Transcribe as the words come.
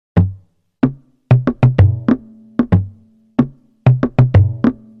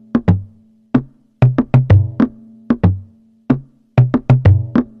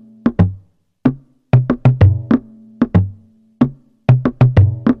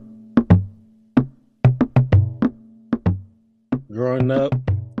Growing up,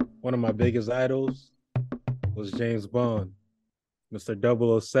 one of my biggest idols was James Bond, Mr.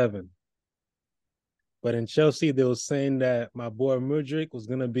 007. But in Chelsea, they were saying that my boy Mudrick was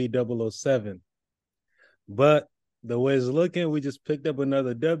going to be 007. But the way it's looking, we just picked up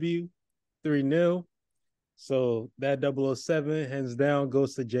another W, 3-0. So that 007, hands down,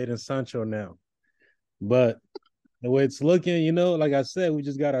 goes to Jadon Sancho now. But the way it's looking, like I said, we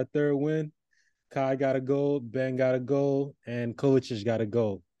just got our third win. Kai got a goal, Ben got a goal, and Kovacic got a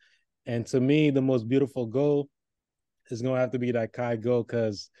goal. And to me, the most beautiful goal is gonna have to be that Kai goal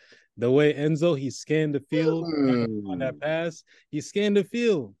because the way Enzo he scanned the field on that pass, he scanned the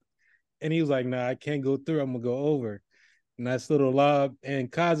field and he was like, "Nah, I can't go through. I'm gonna go over." Nice little lob.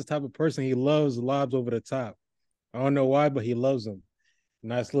 And Kai's the type of person he loves lobs over the top. I don't know why, but he loves them.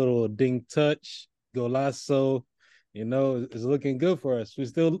 Nice little ding touch, golazo. It's looking good for us. We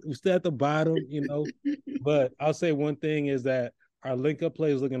still at the bottom. But I'll say one thing is that our link up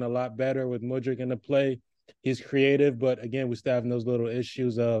play is looking a lot better with Mudryk in the play. He's creative, but again, we still have those little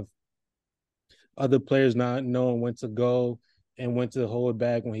issues of other players not knowing when to go and when to hold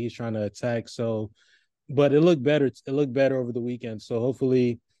back when he's trying to attack. So, but it looked better. It looked better over the weekend. So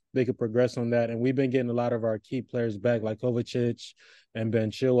hopefully they could progress on that. And we've been getting a lot of our key players back, like Kovacic and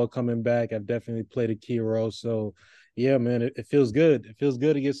Ben Chilwell coming back. Have definitely played a key role. So yeah, man, it feels good. It feels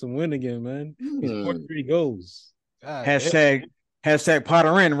good to get some win again, man. He's 43 goals. God, hashtag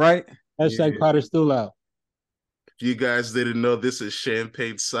Potter in, right? hashtag Potter still out. If you guys didn't know, this is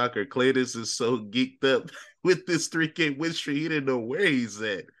Champagne Soccer. Claytus is so geeked up with this 3K win streak, he didn't know where he's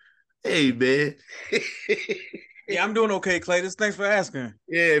at. Hey, man. Yeah, I'm doing okay, Claytus. Thanks for asking.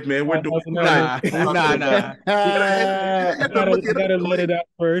 Yeah, man, we're doing nah. I gotta let it out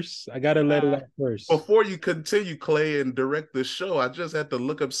first. Before you continue, Clay, and direct the show, I just had to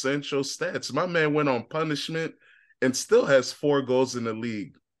look up Sancho's stats. My man went on punishment and still has 4 goals in the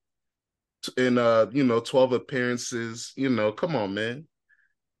league. In 12 appearances. Come on, man.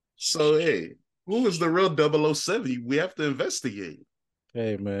 So hey, who is the real 007? We have to investigate.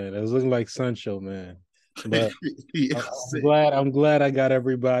 Hey man, it's looking like Sancho, man. But yes. I'm glad I got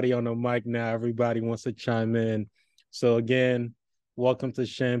everybody on the mic now. Everybody wants to chime in. So again, welcome to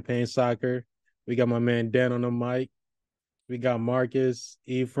Champagne Soccer. We got my man Dan on the mic. We got Marcus,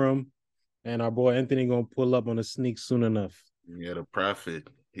 Ephraim, and our boy Anthony gonna pull up on a sneak soon enough. Yeah, the prophet.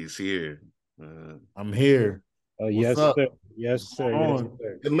 He's here. I'm here. Yes, sir. Yes, sir. Yes, sir.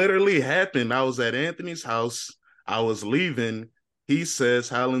 It literally happened. I was at Anthony's house. I was leaving. He says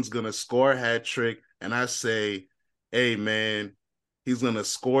Haaland's going to score a hat trick. And I say, hey, man, he's going to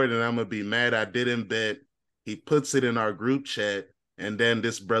score it and I'm going to be mad. I didn't bet. He puts it in our group chat. And then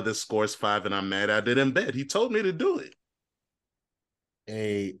this brother scores 5 and I'm mad I didn't bet. He told me to do it.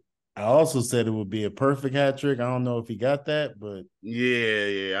 Hey, I also said it would be a perfect hat trick. I don't know if he got that, but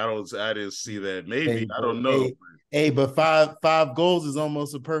yeah, I didn't see that. Maybe I don't know. But five goals is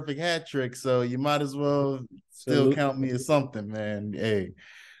almost a perfect hat trick, so you might as well still count me as something, man. Hey,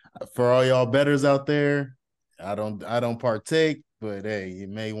 for all y'all bettors out there, I don't partake, but hey, you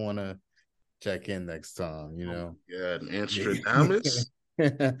may want to check in next time. Yeah, Antstradamus.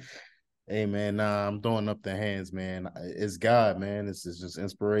 Hey man, nah, I'm throwing up the hands, man. It's God, man. It's just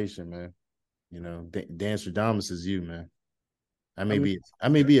inspiration, man. Antstradamus is you, man. I may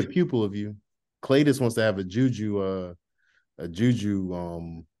be a pupil of you. Claytus wants to have a juju,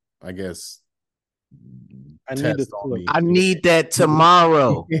 I guess. I need that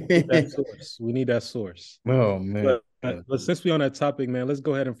tomorrow. We need that source. Oh man. But since we're on that topic, man, let's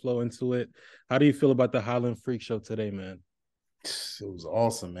go ahead and flow into it. How do you feel about the Haaland Freak Show today, man? It was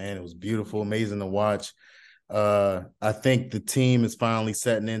awesome, man. It was beautiful, amazing to watch. I think the team is finally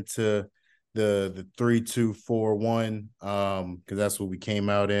setting into the 3-2-4-1 because that's what we came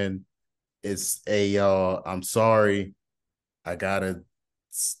out in. It's I'm sorry, I gotta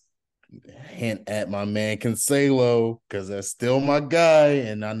hint at my man Cancelo because that's still my guy,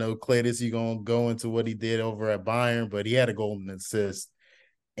 and I know Claytus, you gonna go into what he did over at Bayern, but he had a golden assist.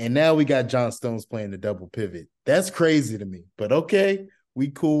 And now we got John Stones playing the double pivot. That's crazy to me. But okay, we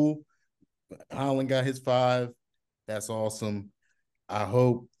cool. Haaland got his 5. That's awesome. I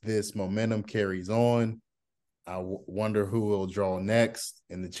hope this momentum carries on. I wonder who will draw next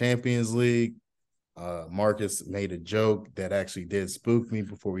in the Champions League. Marcus made a joke that actually did spook me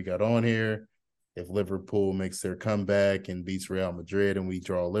before we got on here. If Liverpool makes their comeback and beats Real Madrid and we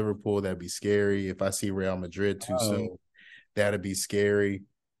draw Liverpool, that'd be scary. If I see Real Madrid too soon, that'd be scary.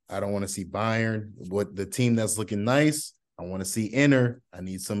 I don't want to see Bayern. What the team that's looking nice, I want to see Inter. I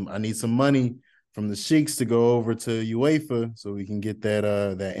need some money from the Sheiks to go over to UEFA so we can get that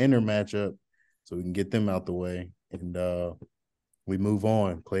Inter matchup, so we can get them out the way. And We move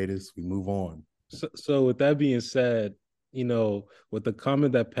on, Cletus. We move on. So with that being said, with the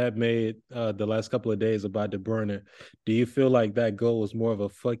comment that Pep made the last couple of days about De Bruyne, do you feel like that goal was more of a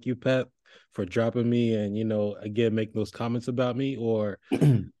fuck you, Pep, for dropping me and again making those comments about me, or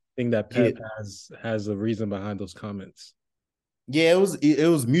think that Pep has a reason behind those comments? Yeah, it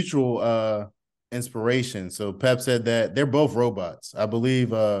was mutual inspiration. So Pep said that they're both robots. I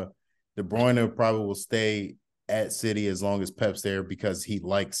believe De Bruyne probably will stay at City as long as Pep's there because he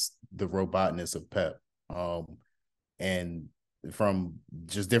likes the robotness of Pep. And from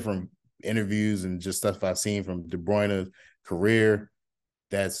just different interviews and just stuff I've seen from De Bruyne's career,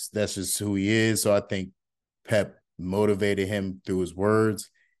 that's just who he is. So I think Pep motivated him through his words.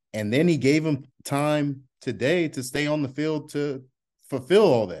 And then he gave him time today to stay on the field to fulfill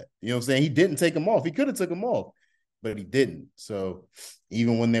all that. You know what I'm saying? He didn't take him off. He could have took him off, but he didn't. So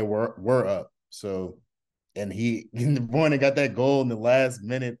even when they were up. So and De Bruyne got that goal in the last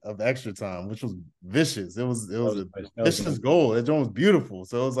minute of extra time, which was vicious. It was a vicious goal. That joint was beautiful.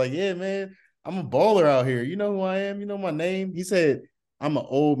 So it was like, yeah, man, I'm a baller out here. You know who I am. You know my name. He said, I'm an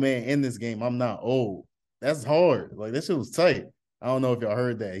old man in this game. I'm not old. That's hard. Like, this shit was tight. I don't know if y'all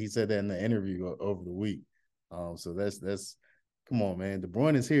heard that. He said that in the interview over the week. So that's come on, man. De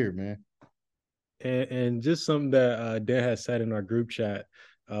Bruyne is here, man. And just something that Dan has said in our group chat.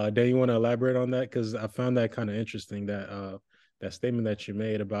 Dan, you want to elaborate on that? Because I found that kind of interesting, that statement that you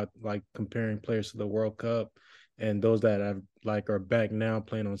made about like comparing players to the World Cup and those that have are back now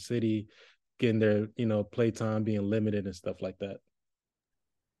playing on City, getting their play time being limited and stuff like that.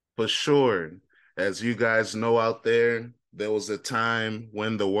 For sure. As you guys know out there was a time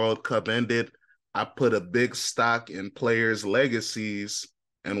when the World Cup ended. I put a big stock in players' legacies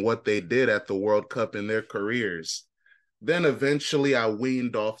and what they did at the World Cup in their careers. Then eventually I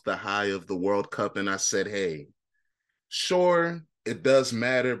weaned off the high of the World Cup and I said, hey, sure, it does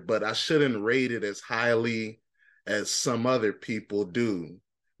matter, but I shouldn't rate it as highly as some other people do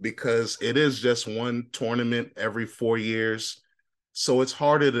because it is just one tournament every 4 years. So it's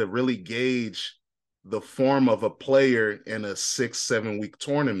harder to really gauge the form of a player in a 6-7 week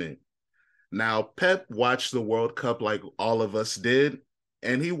tournament. Now, Pep watched the World Cup like all of us did,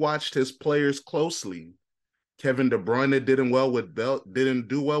 and he watched his players closely. Kevin De Bruyne didn't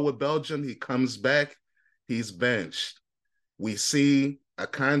do well with Belgium. He comes back, he's benched. We see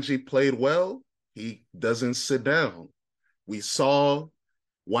Akanji played well. He doesn't sit down. We saw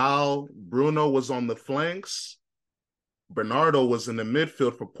while Bruno was on the flanks, Bernardo was in the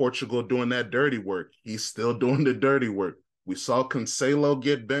midfield for Portugal doing that dirty work. He's still doing the dirty work. We saw Cancelo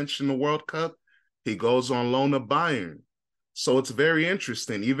get benched in the World Cup. He goes on loan to Bayern. So it's very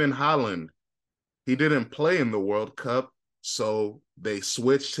interesting. Even Haaland, he didn't play in the World Cup, so they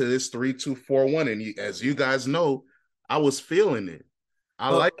switched to this 3-2-4-1. And as you guys know, I was feeling it.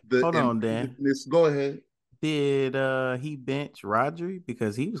 Like the hold on, Dan. Go ahead. Did he bench Rodri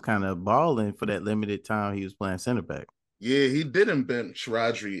because he was kind of balling for that limited time he was playing center back? Yeah, he didn't bench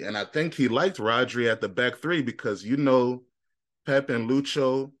Rodri, and I think he liked Rodri at the back three because Pep and Luis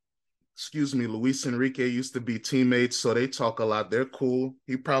Enrique used to be teammates, so they talk a lot. They're cool.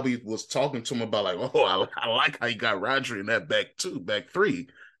 He probably was talking to him about like, oh, I like how you got Rodri in that back three.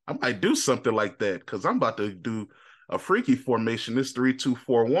 I might do something like that because I'm about to do a freaky formation, this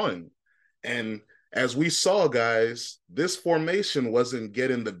 3-2-4-1. And as we saw, guys, this formation wasn't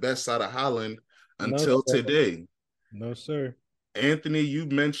getting the best out of Haaland until today. No, sir. Anthony, you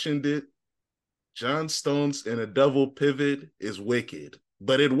mentioned it. John Stones in a double pivot is wicked,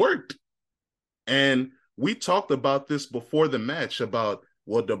 but it worked. And we talked about this before the match about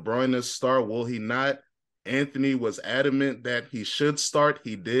will De Bruyne start, will he not? Anthony was adamant that he should start.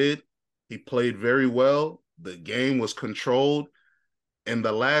 He did. He played very well. The game was controlled. In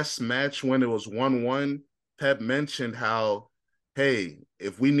the last match when it was 1-1, Pep mentioned how, hey,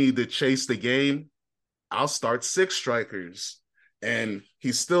 if we need to chase the game, I'll start 6 strikers. And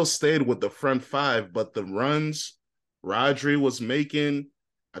he still stayed with the front 5, but the runs Rodri was making,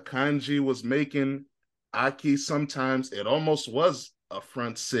 Akanji was making, Aki sometimes, it almost was a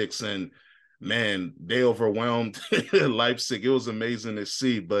front 6. And man, they overwhelmed Leipzig. It was amazing to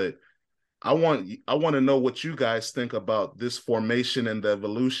see. But I want to know what you guys think about this formation and the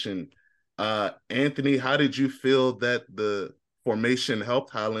evolution. Anthony, how did you feel that the formation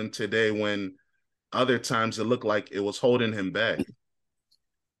helped Haaland today when other times it looked like it was holding him back?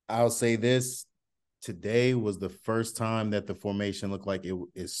 I'll say this. Today was the first time that the formation looked like it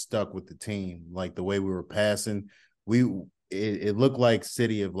is stuck with the team. Like the way we were passing, it looked like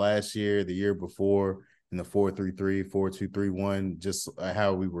City of last year, the year before, in the 4-3-3, 4-2-3-1, just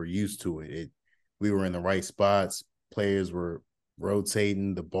how we were used to it. We were in the right spots. Players were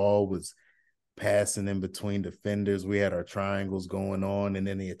rotating. The ball was passing in between defenders. We had our triangles going on, and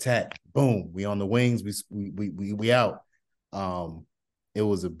then the attack, boom, we on the wings. We out. It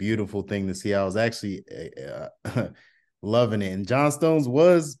was a beautiful thing to see. I was actually loving it, and John Stones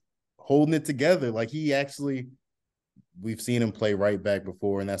was holding it together. Like we've seen him play right back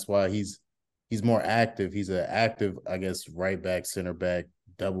before, and that's why he's more active. He's an active, I guess, right back, center back,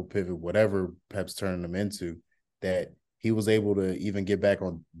 double pivot, whatever Pep's turning him into. That he was able to even get back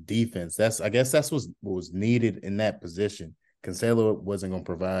on defense. I guess that's what was needed in that position. Cancelo wasn't going to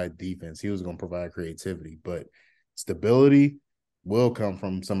provide defense. He was going to provide creativity, but stability will come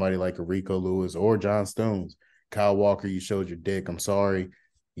from somebody like a Rico Lewis or John Stones. Kyle Walker, you showed your dick. I'm sorry.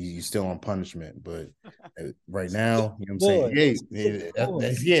 You're still on punishment, but right now, you know what I'm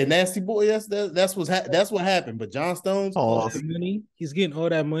saying? Yeah, nasty boy. That's what happened. But John Stones, money. He's getting all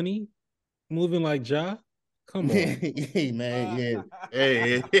that money, moving like Ja. Come on, hey man,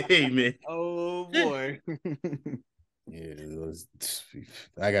 yeah, hey man. Oh boy. Yeah,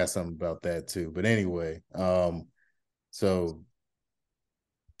 I got something about that too. But anyway, so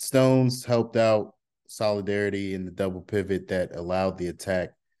Stones helped out solidarity in the double pivot that allowed the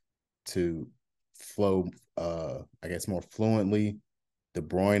attack to flow, I guess, more fluently. De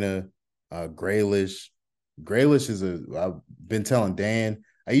Bruyne, Grealish. Grealish I've been telling Dan,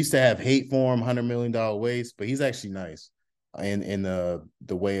 I used to have hate for him, $100 million waste, but he's actually nice in the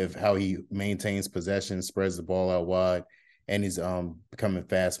way of how he maintains possession, spreads the ball out wide, and he's becoming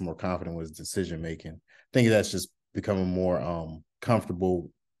fast, more confident with his decision making. I think that's just becoming more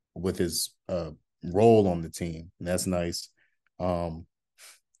comfortable with his role on the team, and that's nice.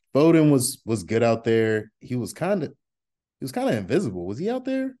 Foden was good out there. He was kind of invisible. Was he out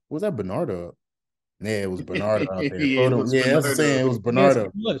there? Was that Bernardo? Yeah, it was Bernardo out there. Yeah, that's what I'm saying. It was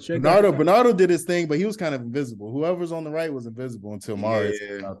Bernardo. Bernardo did his thing, but he was kind of invisible. Whoever's on the right was invisible until Mahrez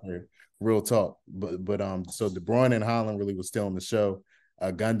was out there. Real talk. But so De Bruyne and Haaland really was still on the show.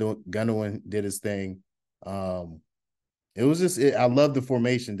 Gundogan did his thing. It was just I love the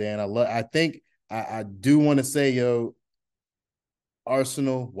formation, Dan. I think I do want to say, yo,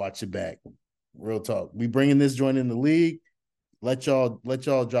 Arsenal, watch your back. Real talk. We bringing this joint in the league. Let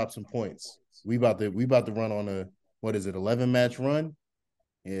y'all drop some points. We about to run on a 11 match run.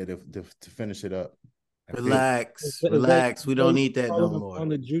 Yeah, to finish it up. Relax. We don't need that no more. On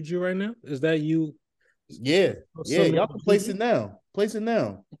the juju right now? Is that you? Yeah. Y'all can place it now.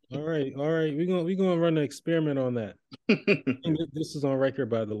 All right. We're gonna run an experiment on that. This is on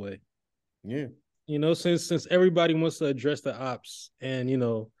record, by the way. Yeah. Since everybody wants to address the ops, and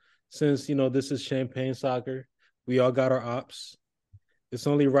since this is champagne soccer, we all got our ops. It's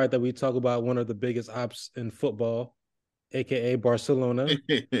only right that we talk about one of the biggest ops in football, aka Barcelona,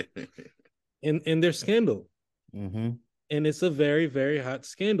 in their scandal. Mm-hmm. And it's a very, very hot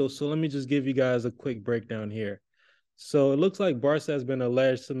scandal. So let me just give you guys a quick breakdown here. So it looks like Barca has been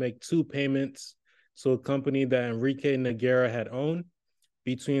alleged to make 2 payments to a company that Enrique Negreira had owned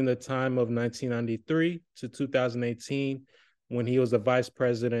between the time of 1993 to 2018, when he was the vice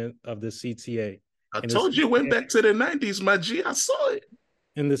president of the CTA. I told you it went back to the 90s, my G. I saw it.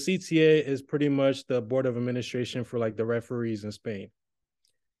 And the CTA is pretty much the board of administration for like the referees in Spain.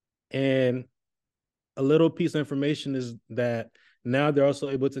 And a little piece of information is that now they're also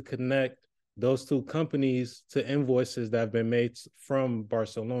able to connect those 2 companies to invoices that have been made from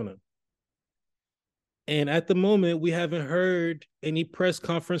Barcelona. And at the moment, we haven't heard any press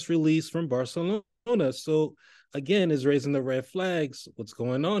conference release from Barcelona. So again, it's raising the red flags. What's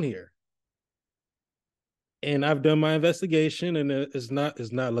going on here? And I've done my investigation, and it's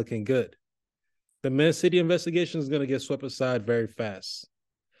not looking good. The Man City investigation is going to get swept aside very fast,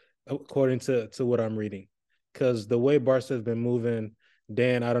 according to what I'm reading. Because the way Barca has been moving,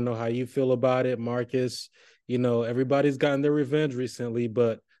 Dan, I don't know how you feel about it, Marcus. Everybody's gotten their revenge recently,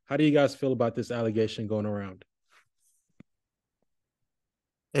 but how do you guys feel about this allegation going around?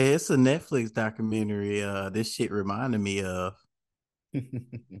 Hey, it's a Netflix documentary. This shit reminded me of. This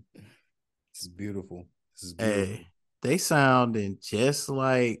is beautiful. Hey, they sounding just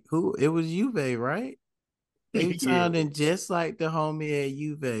like who? It was Juve, right? They sounding just like the homie at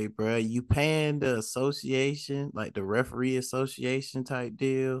Juve, bro. You paying the association, like the referee association type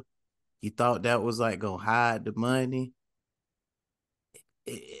deal. You thought that was like gonna hide the money.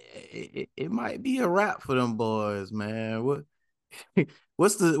 It might be a wrap for them boys, man.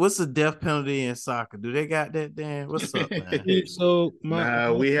 What's the death penalty in soccer? Do they got that, Dan? What's up, man? So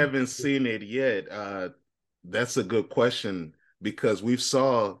we haven't seen it yet. That's a good question, because we've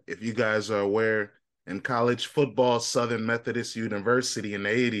saw, if you guys are aware, in college football, Southern Methodist University in the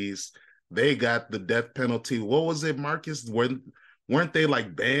 80s, they got the death penalty. What was it, Marcus? When weren't they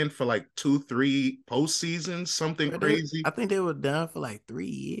like banned for like 2-3 postseasons, something crazy? I think they were done for like 3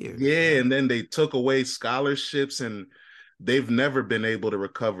 years. Yeah, and then they took away scholarships, and they've never been able to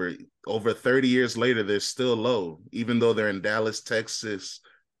recover. Over 30 years later, they're still low. Even though they're in Dallas, Texas,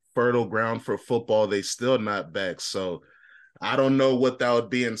 fertile ground for football, they still not back. So I don't know what that would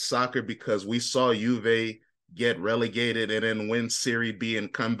be in soccer, because we saw Juve get relegated and then win Serie B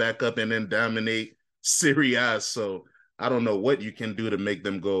and come back up and then dominate Serie A. So I don't know what you can do to make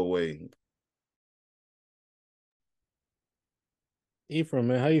them go away. Ephraim,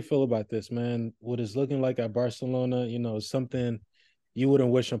 man, how you feel about this, man? What it's looking like at Barcelona, something you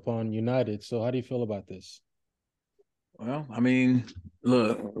wouldn't wish upon United. So how do you feel about this? Well, I mean,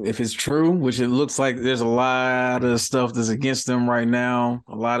 look, if it's true, which it looks like there's a lot of stuff that's against them right now,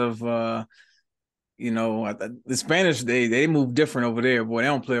 a lot of the Spanish, they move different over there. Boy, they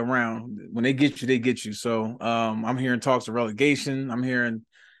don't play around. When they get you, they get you. So I'm hearing talks of relegation. I'm hearing,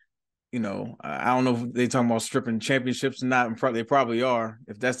 I don't know if they talking about stripping championships or not. They probably are,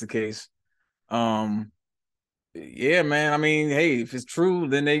 if that's the case. Yeah, man. I mean, hey, if it's true,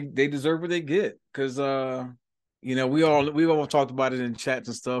 then they deserve what they get. Because we all talked about it in chats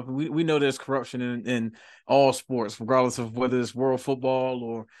and stuff. We know there's corruption in all sports, regardless of whether it's world football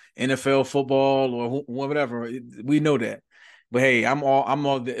or NFL football or whatever. We know that. But hey, I'm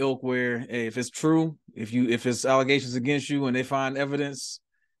all the ilk where, hey, if it's true, if it's allegations against you and they find evidence,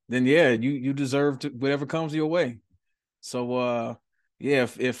 then yeah, you deserve to whatever comes your way. So yeah,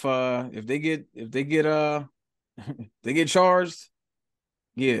 if they get they get charged,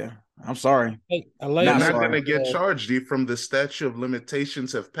 yeah, I'm sorry. They're not going to get charged from the statute of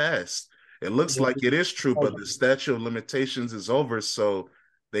limitations have passed. It looks like it is true, but the statute of limitations is over, so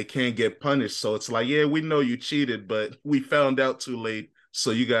they can't get punished. So it's like, yeah, we know you cheated, but we found out too late,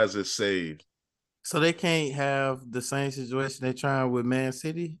 so you guys are saved. So they can't have the same situation they're trying with Man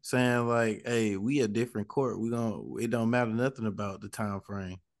City, saying like, "Hey, we a different court. It don't matter nothing about the time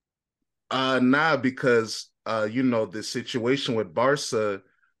frame." Nah, because the situation with Barca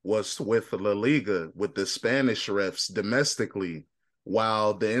was with La Liga, with the Spanish refs domestically,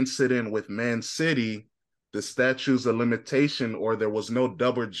 while the incident with Man City, the statutes of limitation, or there was no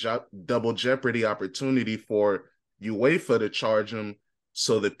double jeopardy opportunity for UEFA to charge them.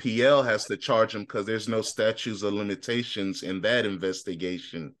 So the PL has to charge them because there's no statutes of limitations in that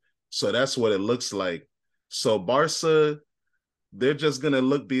investigation. So that's what it looks like. So Barca, they're just gonna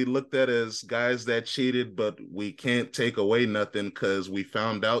be looked at as guys that cheated, but we can't take away nothing because we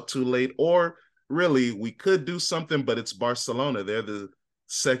found out too late. Or really, we could do something, but it's Barcelona. They're the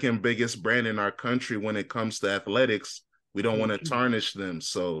second biggest brand in our country when it comes to athletics. We don't want to tarnish them,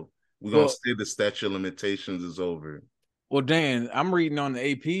 so we're gonna say the statute of limitations is over. Well, Dan, I'm reading on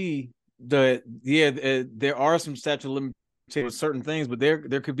the AP that there are some statute of limitations with certain things, but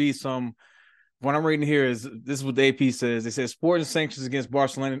there could be some. What I'm reading here is this is what the AP says. They said sporting sanctions against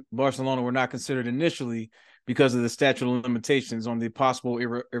Barcelona were not considered initially because of the statute of limitations on the possible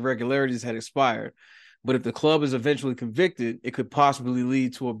irregularities had expired. But if the club is eventually convicted, it could possibly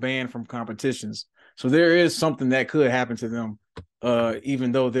lead to a ban from competitions. So there is something that could happen to them,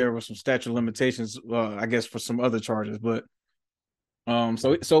 even though there were some statute of limitations, I guess, for some other charges. But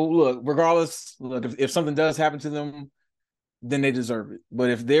so look, regardless, if something does happen to them, then they deserve it.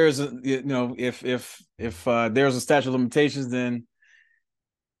 But if there's if there's a statute of limitations, then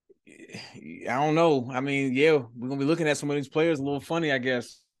I don't know. I mean, yeah, we're gonna be looking at some of these players a little funny, I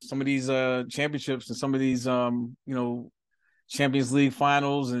guess. Some of these championships and some of these Champions League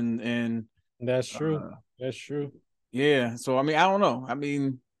finals and that's true. That's true. Yeah. So I mean, I don't know. I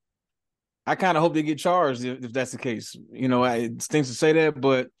mean, I kind of hope they get charged if that's the case. It stinks to say that,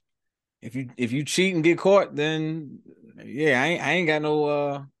 but if you cheat and get caught, then yeah, I ain't got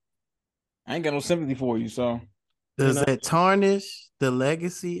no sympathy for you. So does that tarnish the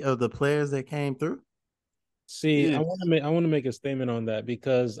legacy of the players that came through? See, I want to make a statement on that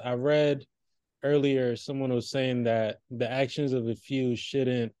because I read earlier someone was saying that the actions of a few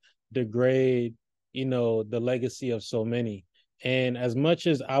shouldn't degrade, the legacy of so many. And as much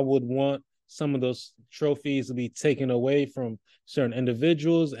as I would want some of those trophies to be taken away from certain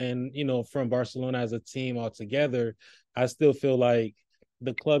individuals and, from Barcelona as a team altogether, I still feel like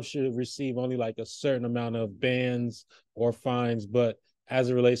the club should receive only like a certain amount of bans or fines. But as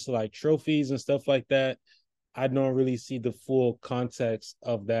it relates to like trophies and stuff like that, I don't really see the full context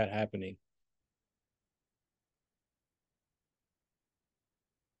of that happening.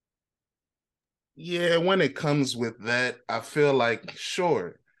 Yeah, when it comes with that, I feel like,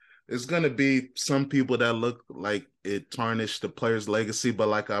 sure, there's going to be some people that look like it tarnished the player's legacy. But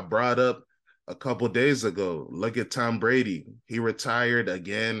like I brought up, a couple days ago. Look at Tom Brady. He retired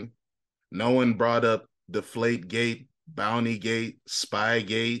again. No one brought up Deflate Gate, Bounty Gate, Spy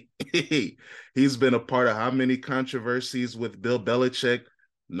Gate. He's been a part of how many controversies with Bill Belichick?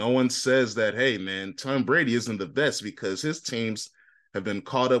 No one says that, hey, man, Tom Brady isn't the best because his teams have been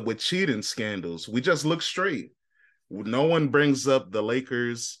caught up with cheating scandals. We just look straight. No one brings up the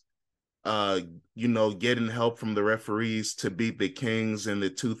Lakers, getting help from the referees to beat the Kings in the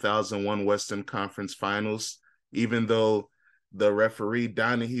 2001 Western Conference Finals, even though the referee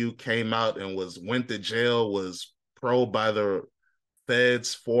Donahue came out and went to jail, was probed by the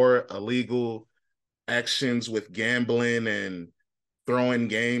feds for illegal actions with gambling and throwing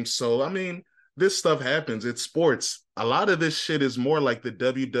games. So, I mean, this stuff happens. It's sports. A lot of this shit is more like the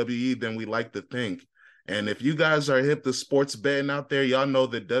WWE than we like to think. And if you guys are hip to sports betting out there, y'all know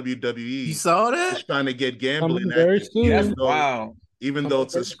that WWE You saw that? is trying to get gambling very active, soon. That's wow. even though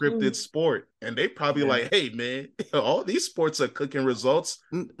it's a scripted sport. And they probably like, hey, man, all these sports are cooking results.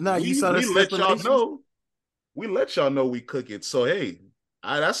 No, you saw the we let y'all stipulations? know. We let y'all know we cook it. So, hey,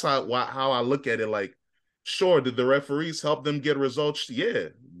 that's how I look at it. Like, sure, did the referees help them get results? Yeah,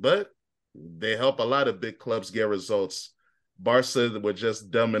 but they help a lot of big clubs get results. Barca were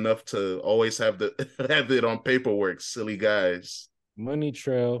just dumb enough to always have have it on paperwork. Silly guys. Money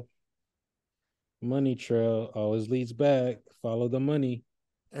trail always leads back. Follow the money.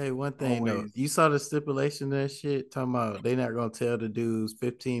 Hey, one thing though, you saw the stipulation of that shit talking about they not gonna tell the dudes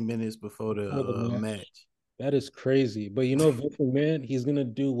 15 minutes before the match. That is crazy. But you know, Vince McMahon, he's gonna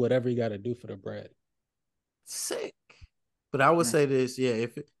do whatever he got to do for the bread. Sick. But I would say this,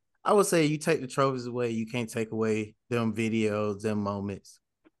 I would say you take the trophies away, you can't take away them videos, them moments.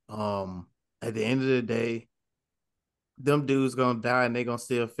 At the end of the day, them dudes gonna die and they gonna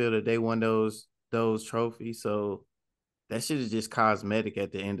still feel that they won those trophies. So that shit is just cosmetic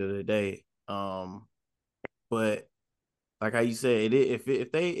at the end of the day. But like how you said,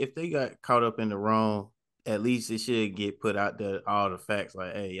 if they got caught up in the wrong, at least it should get put out there all the facts.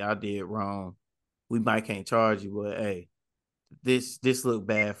 Like, hey, y'all did wrong. We might can't charge you, but hey, this look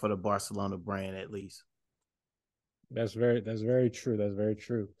bad for the Barcelona brand at least. That's very true. That's very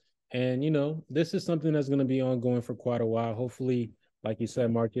true. And this is something that's going to be ongoing for quite a while. Hopefully, like you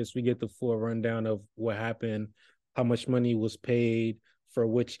said, Marcus, we get the full rundown of what happened, how much money was paid for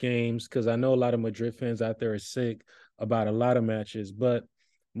which games, because I know a lot of Madrid fans out there are sick about a lot of matches. But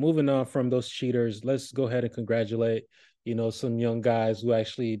moving on from those cheaters, let's go ahead and congratulate, some young guys who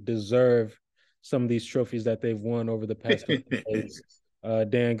actually deserve some of these trophies that they've won over the past couple of days.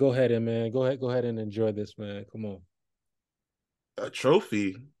 Dan, go ahead and enjoy this, man. Come on. A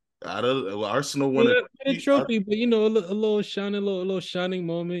trophy. Arsenal won a trophy, but a little shining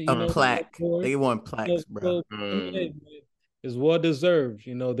moment. A plaque. They won plaques, bro. It's well deserved.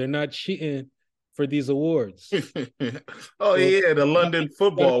 They're not cheating for these awards. The London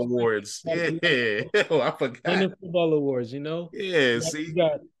Football Awards. Yeah. Oh, I forgot. London Football Awards. Yeah. See,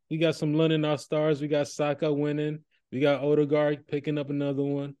 we got some London All Stars. We got Saka winning. We got Odegaard picking up another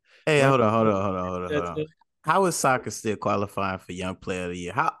one. Hey, hold on. How is Saka still qualifying for Young Player of the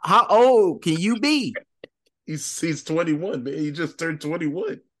Year? How old can you be? He's 21, man. He just turned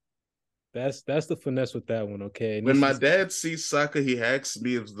 21. That's the finesse with that one, okay? And when my dad sees Saka, he asks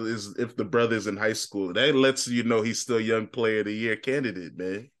me if the brother's in high school. That lets you know he's still Young Player of the Year candidate,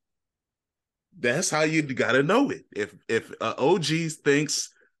 man. That's how you gotta know it. If OG thinks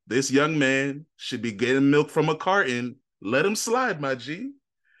this young man should be getting milk from a carton, let him slide, my G.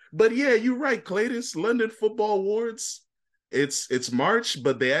 But yeah, you're right, Claytus. London Football Awards. It's March,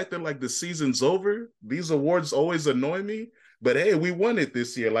 but they acting like the season's over. These awards always annoy me. But hey, we won it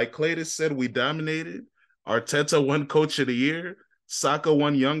this year. Like Claytus said, we dominated. Arteta won Coach of the Year. Saka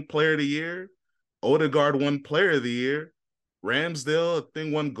won Young Player of the Year. Odegaard won Player of the Year. Ramsdale, I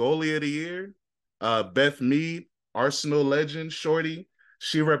think, won Goalie of the Year. Beth Mead, Arsenal legend, Shorty.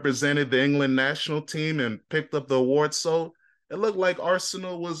 She represented the England national team and picked up the award. So it looked like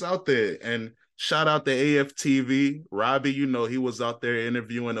Arsenal was out there. And shout out to AFTV. Robbie, he was out there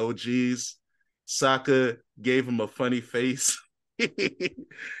interviewing OGs. Saka gave him a funny face. It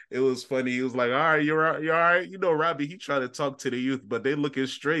was funny. He was like, all right, you're all right. Robbie, he tried to talk to the youth, but they looking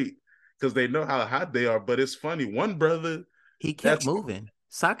straight because they know how hot they are. But it's funny. One brother. He kept moving.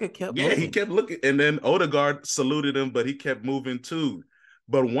 Saka kept moving. Yeah, he kept looking. And then Odegaard saluted him, but he kept moving too.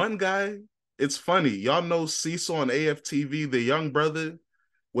 But one guy, it's funny. Y'all know Cecil on AFTV, the young brother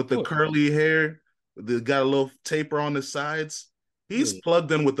with the curly hair, that got a little taper on the sides. He's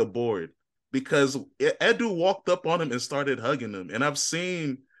plugged in with the board because Edu walked up on him and started hugging him. And I've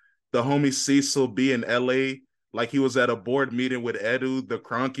seen the homie Cecil be in LA like he was at a board meeting with Edu, the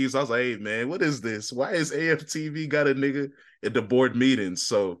Cronkies. I was like, hey, man, what is this? Why is AFTV got a nigga at the board meeting?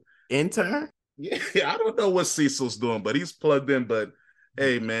 So, intern? yeah, I don't know what Cecil's doing, but he's plugged in. But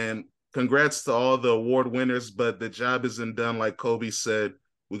hey, man, congrats to all the award winners, but the job isn't done. Like Kobe said,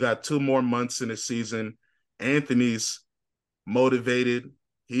 we got 2 more months in the season. Anthony's motivated.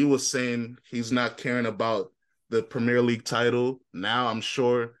 He was saying he's not caring about the Premier League title. Now I'm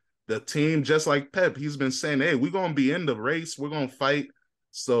sure the team, just like Pep, he's been saying, hey, we're going to be in the race. We're going to fight.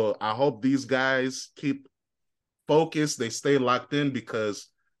 So I hope these guys keep focused. They stay locked in because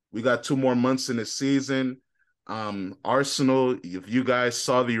we got 2 more months in the season. Arsenal, if you guys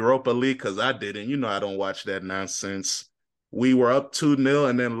saw the Europa League, because I didn't, I don't watch that nonsense. We were up 2-0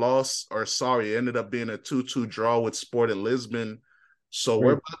 and then lost, or sorry, it ended up being a 2-2 draw with Sporting Lisbon. So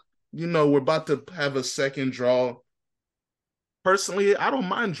we're about to have a second draw. Personally, I don't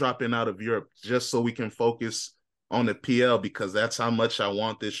mind dropping out of Europe just so we can focus on the PL because that's how much I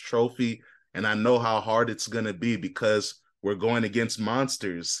want this trophy. And I know how hard it's going to be because we're going against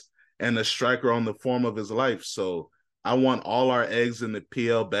monsters and a striker on the form of his life. So I want all our eggs in the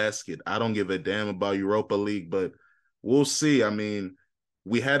PL basket. I don't give a damn about Europa League, but we'll see. I mean,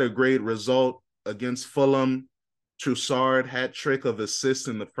 we had a great result against Fulham. Troussard hat trick of assists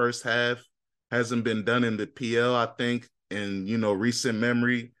in the first half hasn't been done in the PL, I think, in recent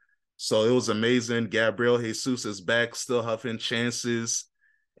memory. So it was amazing. Gabriel Jesus is back, still huffing chances.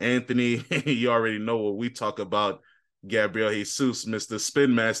 Anthony, you already know what we talk about. Gabriel Jesus, Mr.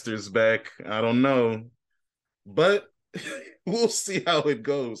 Spin Master's back. I don't know. But we'll see how it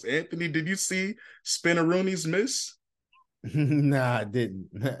goes. Anthony, did you see Spinnerooni's miss? Nah, I didn't.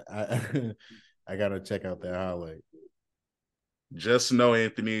 I gotta check out that highlight. Just know,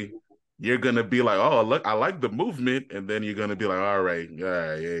 Anthony, you're gonna be like, oh, look, I like the movement, and then you're gonna be like, all right,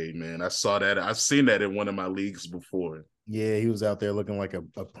 hey, man, I saw that. I've seen that in one of my leagues before. Yeah, he was out there looking like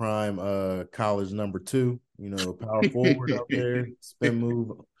a prime college number 2, power forward out there, spin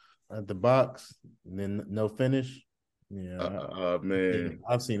move at the box, and then no finish. Yeah, man,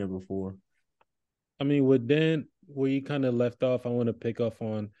 I've seen it before. I mean, with Dan, where you kind of left off, I want to pick off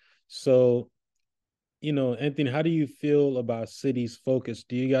on. So, Anthony, how do you feel about City's focus?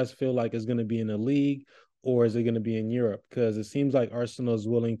 Do you guys feel like it's going to be in the league or is it going to be in Europe? Because it seems like Arsenal is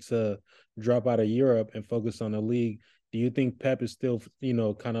willing to drop out of Europe and focus on the league. Do you think Pep is still,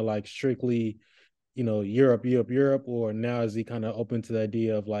 kind of like strictly, Europe, or now is he kind of open to the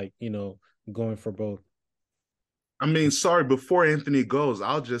idea of like, going for both? I mean, sorry, before Anthony goes,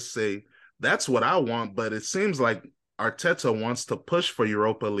 I'll just say that's what I want, but it seems like Arteta wants to push for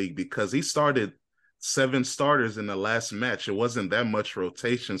Europa League because he started 7 starters in the last match. It wasn't that much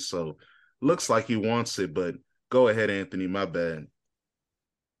rotation, so looks like he wants it, but go ahead, Anthony, my bad.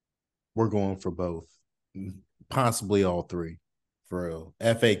 We're going for both, possibly all 3, for real.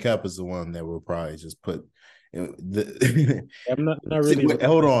 FA Cup is the one that we'll probably just put. I'm not really. Wait,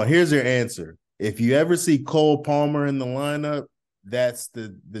 hold on. Here's your answer. If you ever see Cole Palmer in the lineup, that's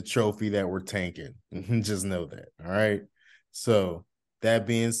the trophy that we're tanking. Just know that. All right. So that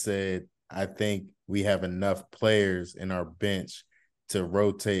being said, I think we have enough players in our bench to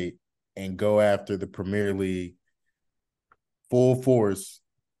rotate and go after the Premier League full force.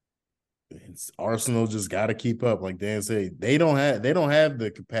 Arsenal just got to keep up, like Dan said. They don't have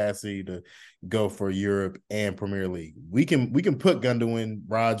the capacity to go for Europe and Premier League. We can put Gundogan,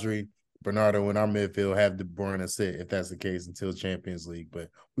 Rodri, Bernardo in our midfield, have De Bruyne sit if that's the case until Champions League, but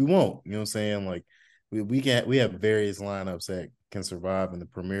we won't. You know what I'm saying? Like we have various lineups that can survive in the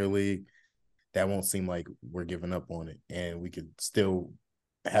Premier League. That won't seem like we're giving up on it, and we could still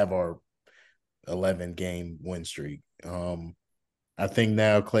have our 11-game win streak. I think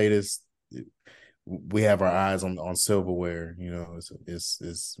now, Claytis, we have our eyes on silverware.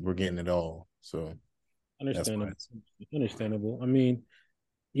 It's we're getting it all. So Understandable. I mean,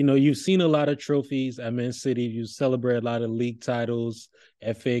 you've seen a lot of trophies at Man City. You celebrate a lot of league titles,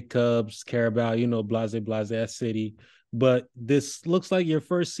 FA Cups, Carabao, blase at City. But this looks like your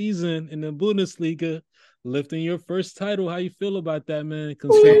first season in the Bundesliga, lifting your first title. How you feel about that, man?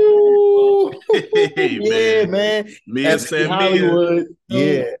 Hey, yeah, man. FC Hollywood.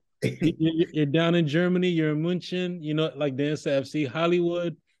 Yeah. You're down in Germany. You're in München. Like Dan said, FC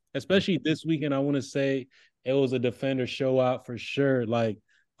Hollywood. Especially this weekend, I want to say it was a defender show out for sure. Like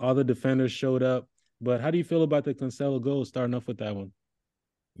all the defenders showed up. But how do you feel about the Cancelo goal? Starting off with that one,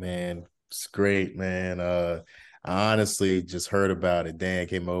 man, it's great, man. I honestly just heard about it. Dan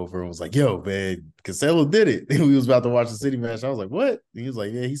came over and was like, "Yo, man, Cancelo did it." We was about to watch the City match. I was like, "What?" And he was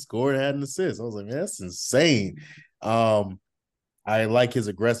like, "Yeah, he scored and had an assist." I was like, "Man, that's insane." I like his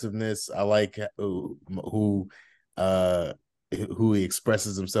aggressiveness. I like who he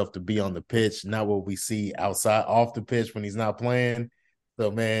expresses himself to be on the pitch, not what we see outside off the pitch when he's not playing. So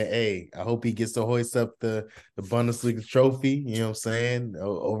man, hey, I hope he gets to hoist up the Bundesliga trophy, you know what I'm saying,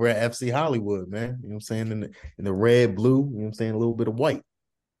 over at FC Hollywood, man. You know what I'm saying? In the red, blue, you know what I'm saying, a little bit of white.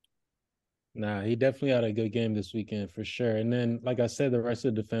 Nah, he definitely had a good game this weekend for sure. And then, like I said, the rest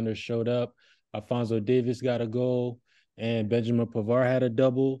of the defenders showed up. Alfonso Davis got a goal, and Benjamin Pavard had a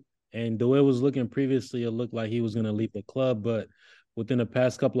double. And the way it was looking previously, it looked like he was going to leave the club. But within the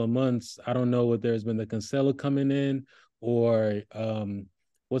past couple of months, I don't know what there's been the Cancelo coming in or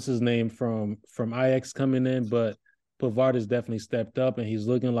what's his name from Ajax coming in. But Pavard has definitely stepped up, and he's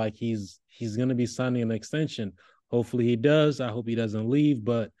looking like he's going to be signing an extension. Hopefully he does. I hope he doesn't leave,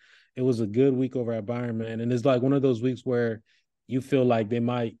 but it was a good week over at Bayern, man. And it's like one of those weeks where you feel like they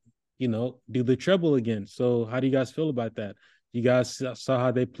might, do the treble again. So how do you guys feel about that? You guys saw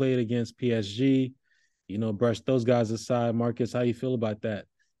how they played against PSG, brush those guys aside. Marcus, how you feel about that?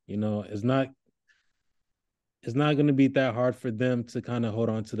 It's not going to be that hard for them to kind of hold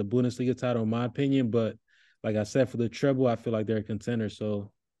on to the Bundesliga title, in my opinion. But like I said, for the treble, I feel like they're a contender.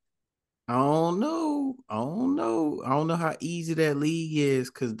 So I don't know. I don't know. I don't know how easy that league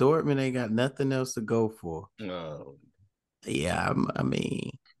is because Dortmund ain't got nothing else to go for. No. Yeah, I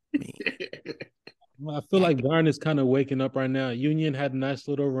mean, I feel like Bayern is kind of waking up right now. Union had a nice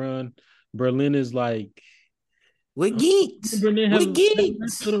little run. Berlin is like, we're geeks. Berlin have We're a nice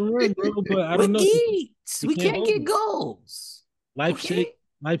geeks. little run, bro. But I We're don't know. geeks. You We can't can't hold get it. goals. Leipzig, Okay?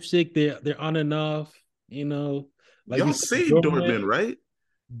 Leipzig, they're on and off. Like you Y'all said, see Dortmund, right?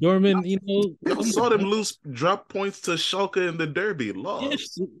 Dortmund, Y'all saw them lose, drop points to Schalke in the derby, yeah,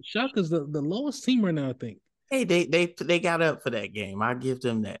 lost. Schalke's the lowest team right now, I think. Hey, they got up for that game. I give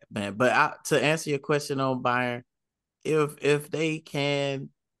them that, man. But to answer your question on Bayern, if they can,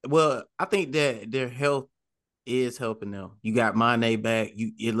 well, I think that their health is helping them. You got Mane back.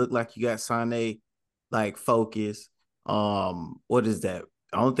 It looked like you got Sane like focus. What is that?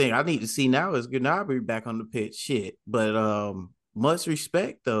 The only thing I need to see now is Gnabry back on the pitch. Shit. But much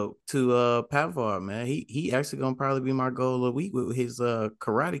respect though to Pavard, man. He actually gonna probably be my goal of the week with his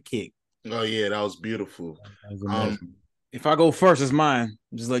karate kick. Oh yeah, that was beautiful. If I go first, it's mine.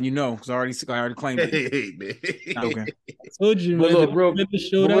 I'm just letting you know because I already claimed it. Hey, man. Okay. I told you, But man. look, real,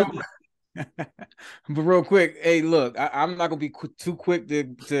 showed but real quick, hey, look, I'm not gonna be too quick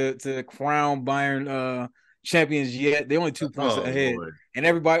to crown Bayern champions yet. They're only 2 points ahead, Lord. and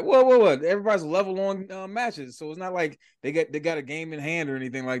everybody, what? Everybody's level on matches, so it's not like they got a game in hand or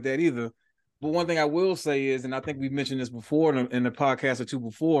anything like that either. But one thing I will say is, and I think we mentioned this before in the podcast or two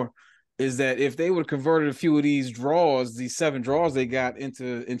before, is that if they would have converted a few of these draws, these 7 draws they got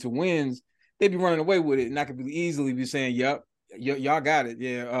into wins, they'd be running away with it, and I could easily be saying, "Yep, y'all got it."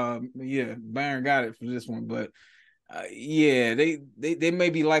 Yeah, Bayern got it for this one, but yeah, they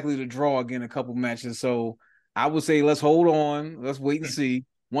may be likely to draw again a couple matches. So I would say let's hold on, let's wait and see.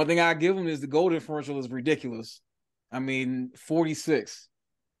 One thing I give them is the goal differential is ridiculous. I mean, 46.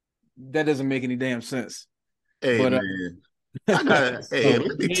 That doesn't make any damn sense. Hey, but man.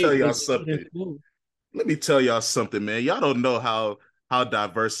 Let me tell y'all something. Let me tell y'all something, man. Y'all don't know how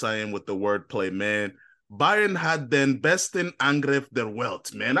diverse I am with the wordplay, man. Bayern had den besten Angriff der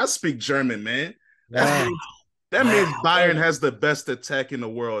Welt, man. I speak German, man. That means Bayern has the best attack in the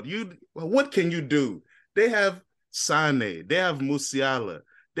world. What can you do? They have Sane, they have Musiala,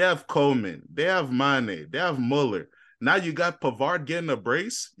 they have Coleman, they have Mane, they have Muller. Now you got Pavard getting a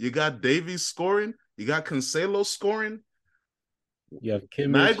brace, you got Davies scoring, you got Cancelo scoring. You have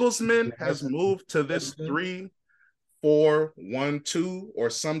Kimmich. Nagelsmann has moved to this 3-4-1-2 or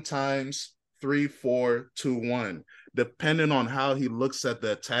sometimes 3-4-2-1, depending on how he looks at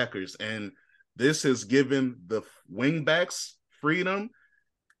the attackers. And this has given the wingbacks freedom.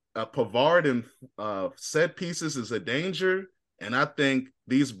 Pavard and set pieces is a danger. And I think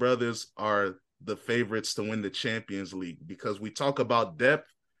these brothers are the favorites to win the Champions League because we talk about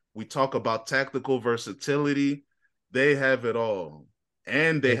depth, we talk about tactical versatility. They have it all.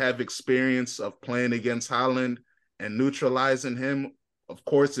 And they have experience of playing against Haaland and neutralizing him. Of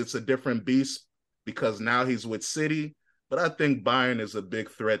course, it's a different beast because now he's with City. But I think Bayern is a big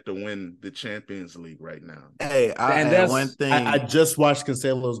threat to win the Champions League right now. Hey, that's one thing. I just watched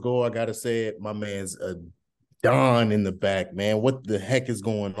Cancelo's goal. I got to say it. My man's a Don in the back, man. What the heck is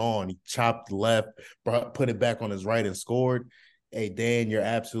going on? He chopped left, put it back on his right and scored. Hey, Dan, you're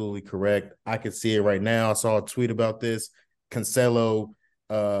absolutely correct. I can see it right now. I saw a tweet about this. Cancelo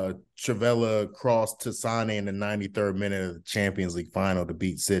Trivela crossed to Sane in the 93rd minute of the Champions League final to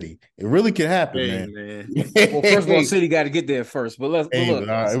beat City. It really could happen, man. Well, first of all, City got to get there first. But look. All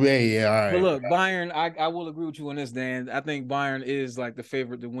right. But look, Bayern, I will agree with you on this, Dan. I think Bayern is like the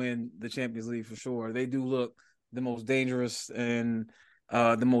favorite to win the Champions League for sure. They do look the most dangerous and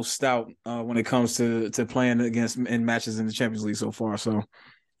the most stout when it comes to playing against in matches in the Champions League so far. So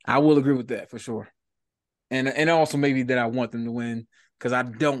I will agree with that for sure. And also maybe that I want them to win because I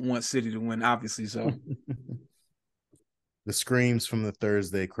don't want City to win, obviously. So the screams from the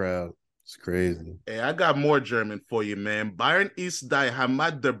Thursday crowd. It's crazy. Hey, I got more German for you, man. Bayern ist die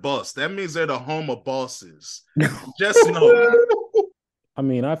Heimat der Boss. That means they're the home of bosses. Just know. I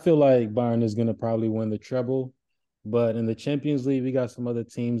mean, I feel like Bayern is going to probably win the treble, but in the Champions League, we got some other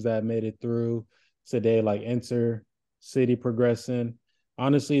teams that made it through today, like Inter, City progressing.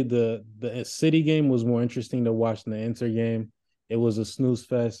 Honestly, the City game was more interesting to watch than the Inter game. It was a snooze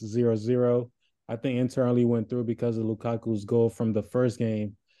fest, 0-0. I think Inter only went through because of Lukaku's goal from the first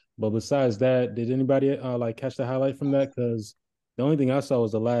game. But besides that, did anybody catch the highlight from that? Because the only thing I saw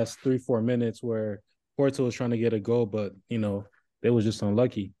was the last 3-4 minutes where Porto was trying to get a goal, but they was just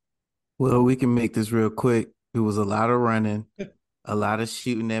unlucky. Well, we can make this real quick. It was a lot of running, a lot of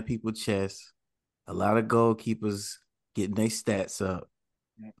shooting at people's chests, a lot of goalkeepers getting their stats up.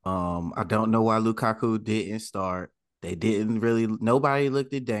 I don't know why Lukaku didn't start. They didn't really. Nobody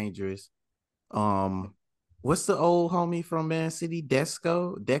looked at dangerous. What's the old homie from Man City?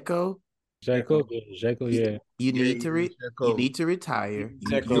 Deco. Dzeko, yeah. You need to retire.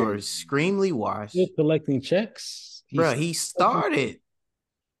 You're extremely washed. Still collecting checks, bro. He started.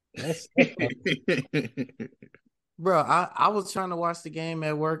 Bro, I was trying to watch the game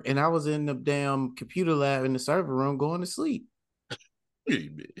at work, and I was in the damn computer lab in the server room going to sleep.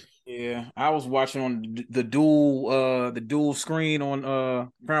 Yeah, I was watching on the dual screen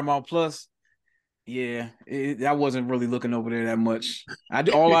on Paramount Plus. Yeah, I wasn't really looking over there that much.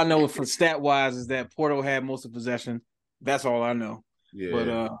 All I know for stat wise is that Porto had most of possession. That's all I know. Yeah, but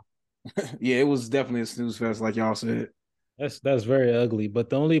yeah, it was definitely a snooze fest, like y'all said. That's very ugly. But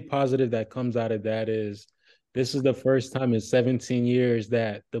the only positive that comes out of that is this is the first time in 17 years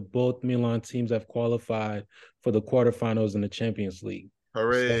that both Milan teams have qualified for the quarterfinals in the Champions League.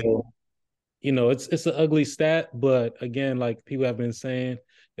 Hooray! So, it's an ugly stat, but again, like people have been saying,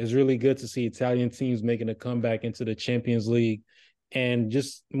 it's really good to see Italian teams making a comeback into the Champions League. And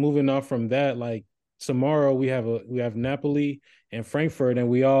just moving on from that, like tomorrow we have Napoli and Frankfurt, and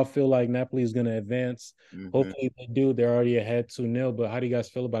we all feel like Napoli is going to advance. Mm-hmm. Hopefully they do. They're already ahead 2-0. But how do you guys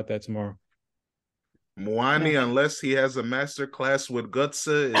feel about that tomorrow? Moani, unless he has a master class with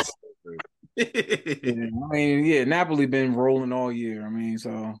Gutsa, is Napoli been rolling all year. I mean,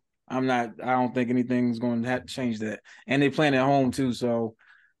 so I don't think anything's going to have to change that. And they playing at home too, so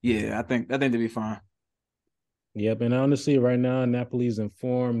yeah, I think they'll be fine. Yep, and honestly, right now Napoli's in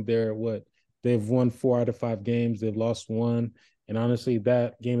form. They've won 4 out of 5 games. They've lost 1, and honestly,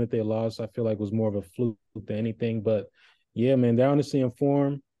 that game that they lost, I feel like was more of a fluke than anything. But yeah, man, they're honestly in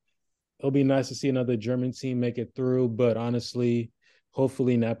form. It'll be nice to see another German team make it through, but honestly,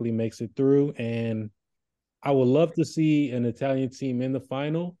 hopefully Napoli makes it through. And I would love to see an Italian team in the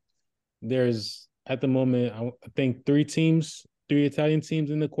final. There's at the moment, I think 3 Italian teams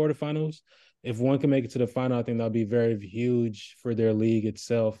in the quarterfinals. If one can make it to the final, I think that'll be very huge for their league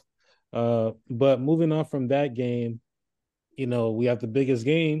itself. But moving on from that game, we have the biggest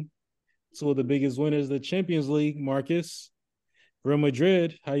game. 2 of the biggest winners of the Champions League, Marcus. Real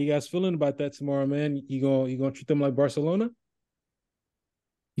Madrid, how you guys feeling about that tomorrow, man? You gonna treat them like Barcelona?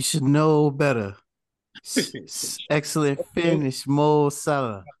 You should know better. Excellent finish, Mo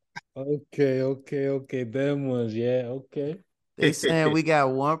Salah. Okay. Them ones, yeah, okay. They saying we got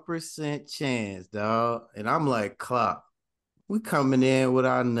 1% chance, dog. And I'm like, Klopp, we coming in with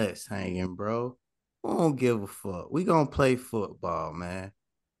our nuts hanging, bro. We don't give a fuck. We gonna play football, man.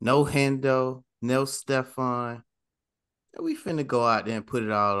 No Hendo, no Stefan. We finna go out there and put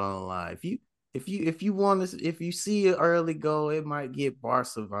it all on the line. If you see an early goal, it might get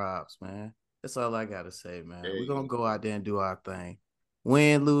Barca vibes, man. That's all I gotta say, man. We're gonna go out there and do our thing.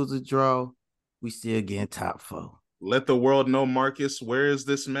 Win, lose, or draw, we still getting top 4. Let the world know, Marcus, where is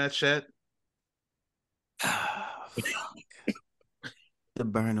this match at? The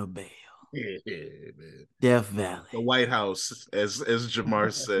Bernabeu. Yeah, man. Death Valley. The White House, as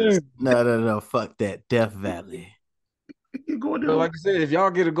Jamar says. No. Fuck that. Death Valley. You going there? Like I said, if y'all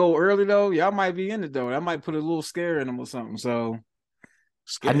get a goal early though, y'all might be in it though. That might put a little scare in them or something. So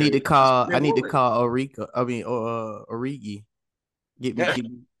I need to call Origi. Get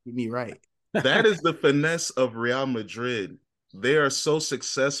me right. That is the finesse of Real Madrid. they are so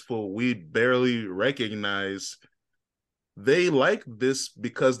successful, we barely recognize they like this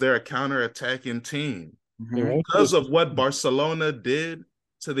because they're a counter-attacking team. Because of what Barcelona did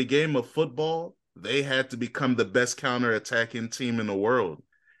to the game of football, they had to become the best counter-attacking team in the world.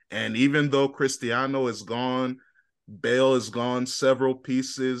 And even though Cristiano is gone, Bale is gone, several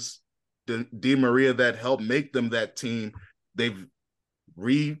pieces, Di Maria that helped make them that team, they've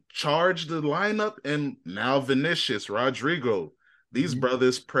recharged the lineup, and now Vinicius, Rodrigo, these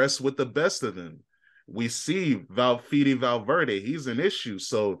brothers press with the best of them. We see Valverde, he's an issue.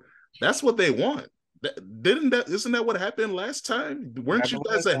 So that's what they want. Isn't that what happened last time? Weren't you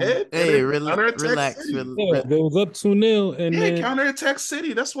guys ahead? Hey, relax. Yeah, they was up 2-0 and then counterattack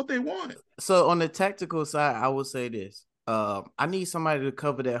City. That's what they want. So on the tactical side, I will say this. I need somebody to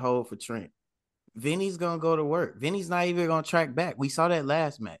cover that hole for Trent. Vinny's gonna go to work. Vinny's not even gonna track back. We saw that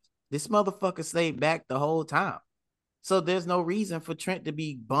last match. This motherfucker stayed back the whole time. So there's no reason for Trent to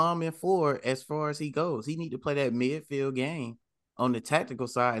be bombing forward as far as he goes. He need to play that midfield game on the tactical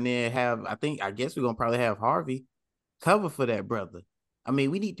side, and then I guess we're gonna probably have Harvey cover for that brother. I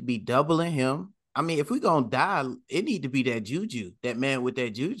mean, we need to be doubling him. I mean, if we're gonna die, it need to be that juju, that man with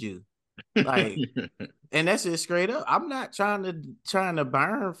that juju. Like, and that's just straight up. I'm not trying to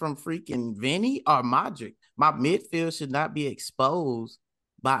burn from freaking Vinny or Modric. My midfield should not be exposed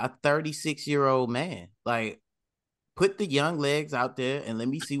by a 36-year-old man. Like, put the young legs out there and let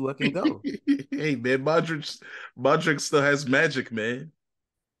me see what can go. Hey man, Modric still has magic, man.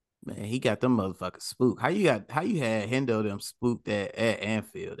 Man, he got them motherfuckers spooked. How you had Hendo them spooked at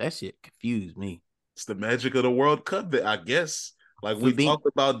Anfield? That shit confused me. It's the magic of the World Cup, I guess. Like we talked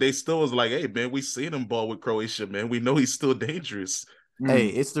about, they still was like, hey man, we seen him ball with Croatia, man. We know he's still dangerous. Hey,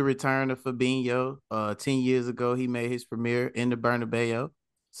 it's the return of Fabinho. 10 years ago, he made his premiere in the Bernabeu.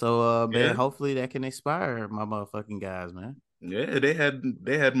 So man, hopefully that can inspire my motherfucking guys, man. Yeah, they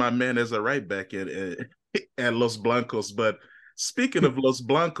had my man as a right back at Los Blancos. But speaking of Los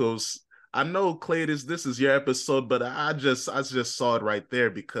Blancos, I know Claytis, this is your episode, but I just saw it right there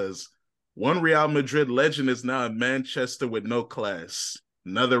because one Real Madrid legend is now in Manchester with no class.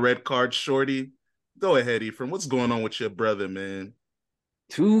 Another red card, Shorty. Go ahead, Ephraim. What's going on with your brother, man?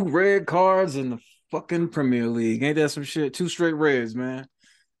 2 red cards in the fucking Premier League. Ain't that some shit? 2 straight reds, man.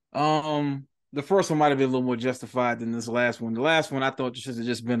 The first one might have been a little more justified than this last one. The last one I thought should have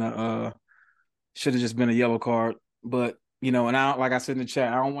just been a yellow card. But you know, and like I said in the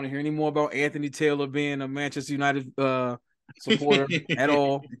chat, I don't want to hear any more about Anthony Taylor being a Manchester United supporter at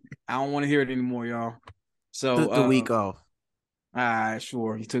all. I don't want to hear it anymore, y'all. So took the week off. All right,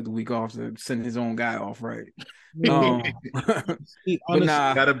 sure. He took the week off to send his own guy off, right? honestly,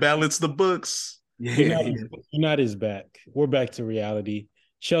 gotta balance the books. United is back. We're back to reality.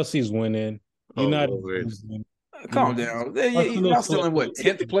 Chelsea's winning. United losing. Calm down. Y'all still in what,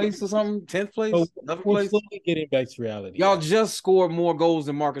 10th place or something? 10th place? 11th we're place? slowly getting back to reality. Y'all just scored more goals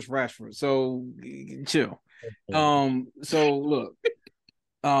than Marcus Rashford. So chill. So look.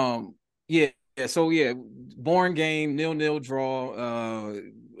 Boring game, 0-0 draw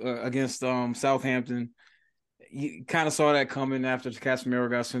against Southampton. You kind of saw that coming after Casemiro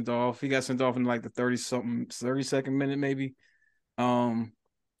got sent off. He got sent off in like the 32nd minute, maybe.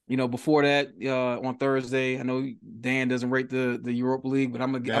 Before that, on Thursday, I know Dan doesn't rate the Europa League, but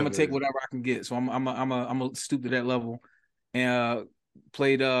I'm gonna take whatever I can get. So I'm gonna stoop to that level. And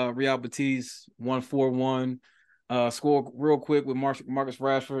played Real Betis 1-4-1. Scored real quick with Marcus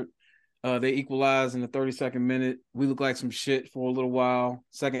Rashford. They equalized in the 32nd minute. We looked like some shit for a little while.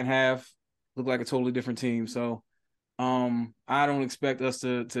 Second half looked like a totally different team. So I don't expect us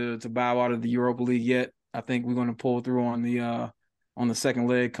to bow out of the Europa League yet. I think we're going to pull through on the second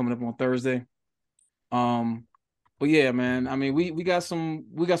leg coming up on Thursday. But yeah, man. I mean, we got some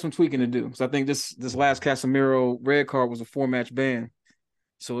tweaking to do. So I think this last Casemiro red card was a 4-match ban.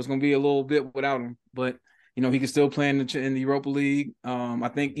 So it's going to be a little bit without him, but he can still play in the Europa League. I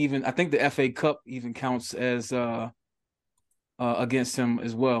think the FA Cup even counts as against him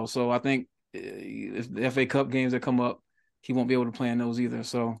as well. So I think if the FA Cup games that come up, he won't be able to play in those either.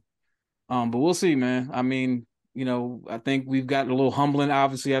 So, but we'll see, man. I mean, I think we've gotten a little humbling,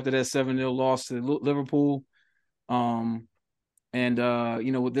 obviously, after that 7-0 loss to Liverpool. With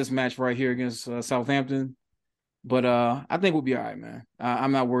this match right here against Southampton. But I think we'll be all right, man.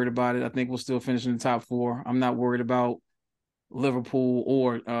 I'm not worried about it. I think we'll still finish in the top 4. I'm not worried about Liverpool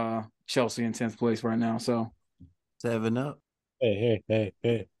or Chelsea in 10th place right now. So 7 up. Hey.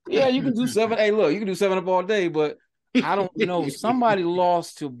 Yeah, you can do 7. Hey, look, you can do 7 up all day, but I don't. Somebody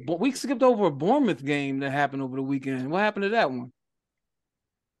lost to. We skipped over a Bournemouth game that happened over the weekend. What happened to that one?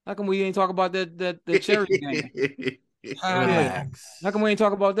 How come we ain't talk about that cherry game? Relax. How come we ain't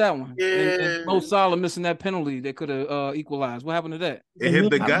talk about that one? And Yeah. Mo Salah missing that penalty that could have equalized. What happened to that? It hit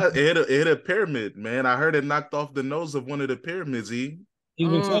the guy. It hit a pyramid, man. I heard it knocked off the nose of one of the pyramids. He's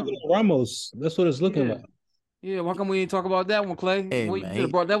been talking to Ramos. That's what it's looking like. Yeah, why come we ain't talk about that one, Clay? Hey, well, you could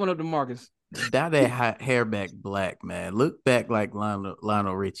have brought that one up to Marcus. Dye that hair back black, man. Look back like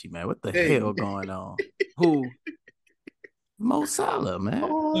Lionel Richie, man. What the hell going on? Who? Mo Salah, man.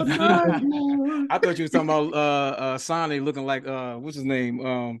 Oh, I thought you was talking about Sonny looking like what's his name?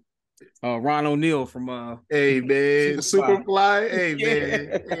 Ron O'Neal from hey man, Superfly. Hey Yeah.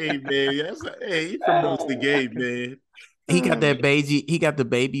 man, hey man. Hey, he promotes the game, man. He got that baby. He got the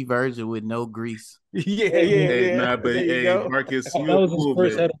baby version with no grease. Hey, nah, but hey, Marcus, you that a was fool, his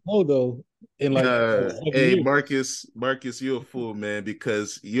first man. head of pole though. In like, Hey, Marcus, you a fool, man,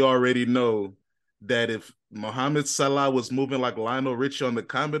 because you already know that if Mohamed Salah was moving like Lionel Richie on the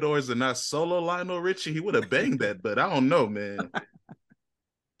Commodores and not solo Lionel Richie, he would have banged that. But I don't know, man.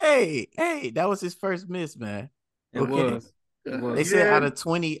 Hey, that was his first miss, man. It was. They said out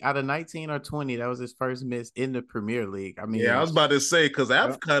of 19 or 20, that was his first miss in the Premier League. I mean, yeah, I was about to say because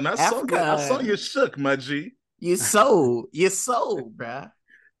AFCON, I saw you shook, my G. You sold, bro.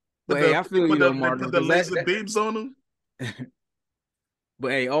 But hey, I feel you though, Marcus. Put the laser beams on him.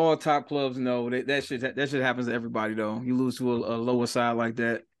 But hey, all top clubs know that shit happens to everybody though. You lose to a lower side like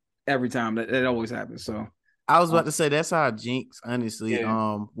that every time. That always happens. So I was about to say that's our jinx, honestly.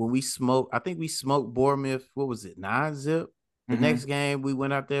 Yeah. When we smoked, I think we smoked Bournemouth. What was it? 9-0. The next game we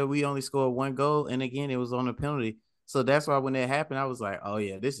went out there, we only scored 1 goal, and again it was on a penalty. So that's why when that happened, I was like, "Oh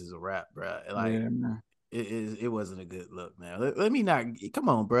yeah, this is a wrap, bro." Like it wasn't a good look, man. Let me not come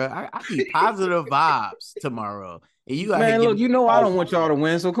on, bro. I need positive vibes tomorrow. And you man, look, I don't want y'all to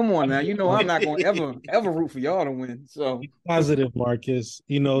win. So come on now. I'm not going to ever root for y'all to win. So positive, Marcus.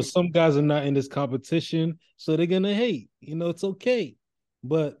 Some guys are not in this competition, so they're gonna hate. It's okay.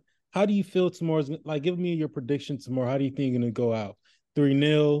 But how do you feel tomorrow's like? Give me your prediction tomorrow. How do you think you're gonna go out?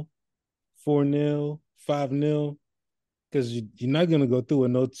 3-0, 4-0, 5-0? Because you're not gonna go through a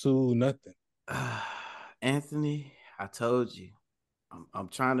no 2 nothing. Anthony, I told you, I'm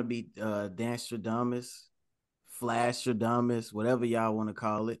trying to be Danstradamus, Flashstradamus, whatever y'all want to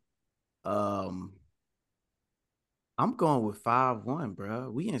call it. I'm going with 5-1,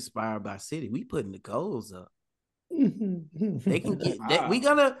 bro. We inspired by City. We putting the goals up. They can get that. We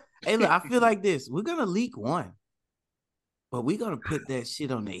gonna. Hey, look, I feel like this. We're gonna leak 1, but we're gonna put that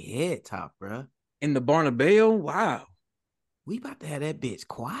shit on their head top, bro. In the Bernabeu, wow. We about to have that bitch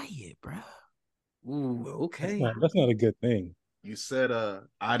quiet, bro. Ooh, okay. That's not a good thing. You said,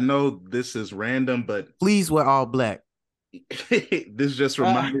 I know this is random, but please wear all black. This just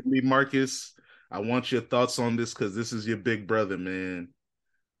reminded me, Marcus. I want your thoughts on this because this is your big brother, man.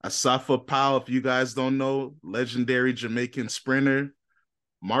 Asafa Powell, if you guys don't know, legendary Jamaican sprinter.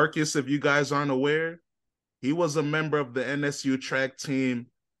 Marcus, if you guys aren't aware, he was a member of the NSU track team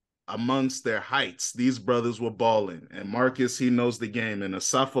amongst their heights. These brothers were balling. And Marcus, he knows the game. And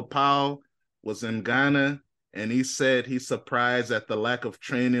Asafa Powell was in Ghana, and he said he's surprised at the lack of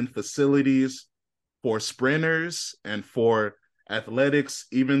training facilities for sprinters and for athletics,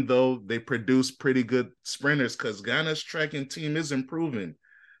 even though they produce pretty good sprinters, because Ghana's tracking team is improving.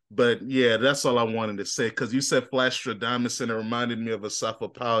 But yeah, that's all I wanted to say, because you said Flashstradamus, and it reminded me of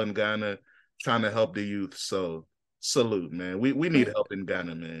Asafa Powell in Ghana trying to help the youth. So salute, man. We need help in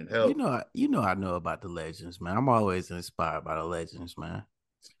Ghana, man. Help. I know about the legends, man. I'm always inspired by the legends, man.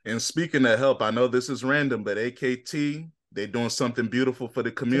 And speaking of help, I know this is random, but AKT, they doing something beautiful for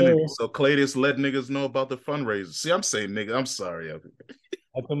the community. So Claytis, let niggas know about the fundraiser. See, I'm saying nigga, I'm sorry.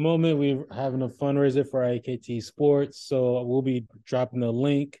 At the moment, we're having a fundraiser for AKT Sports. So we'll be dropping a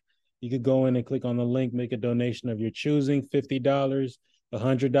link. You could go in and click on the link, make a donation of your choosing, $50,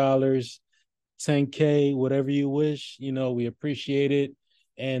 $100, $10K, whatever you wish. We appreciate it.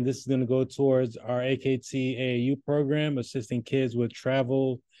 And this is going to go towards our AKT AAU program, assisting kids with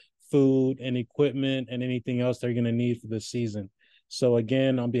travel, food, and equipment, and anything else they're going to need for the season. So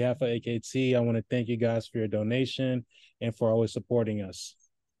again, on behalf of AKT, I want to thank you guys for your donation and for always supporting us.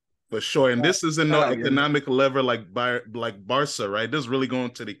 For sure. And this isn't no economic lever like Barca, right? This is really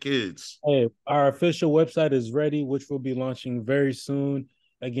going to the kids. Hey, our official website is ready, which will be launching very soon.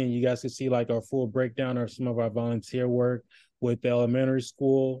 Again, you guys can see like our full breakdown of some of our volunteer work with the elementary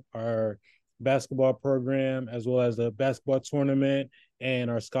school, our basketball program, as well as the basketball tournament and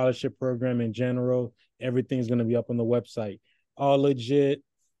our scholarship program in general. Everything's going to be up on the website. All legit.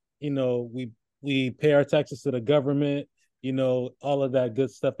 We pay our taxes to the government, all of that good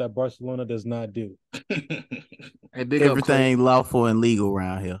stuff that Barcelona does not do. Everything lawful and legal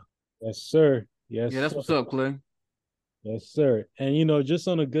around here. Yes, sir. Yes. Yeah, that's what's up, Clay. Yes, sir. And just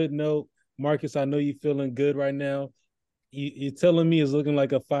on a good note, Marcus, I know you're feeling good right now. You're telling me it's looking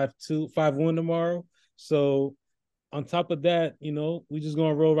like a 5-2, 5-1 tomorrow. So on top of that, we just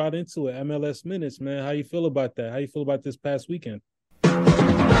gonna roll right into it. MLS minutes, man. How you feel about that? How you feel about this past weekend? Hey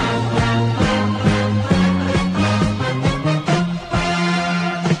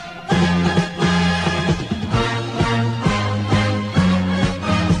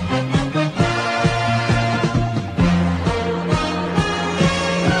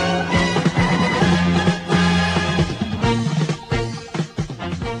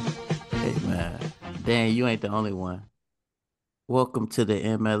man, Dan, you ain't the only one. Welcome to the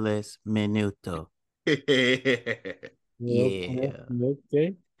MLS Minuto. Yeah.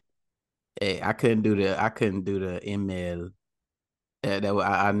 Okay. Hey, I couldn't do the ML.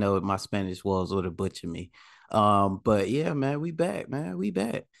 I know my Spanish walls would have butchered me. But yeah, man, we back, man. We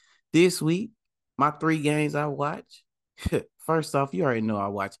back. This week, my 3 games I watch. First off, you already know I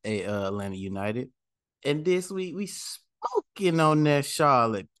watch Atlanta United. And this week we smoking on that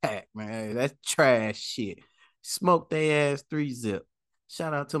Charlotte pack, man. That's trash shit. Smoked their ass 3-0.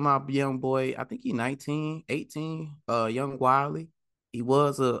 Shout out to my young boy. I think he 19, 18, young Wiley. He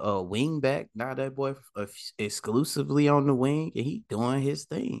was a wing back. Now that boy exclusively on the wing, and he doing his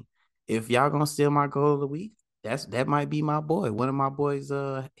thing. If y'all gonna steal my goal of the week, that might be my boy. One of my boys,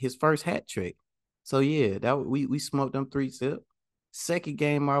 his first hat trick. So yeah, that we smoked them 3-0. Second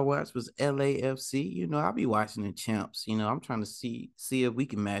game I watched was LAFC. I'll be watching the champs. I'm trying to see if we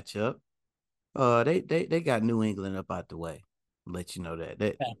can match up. They got New England up out the way. I'll let you know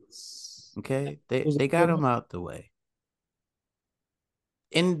that. Okay. They got them out the way.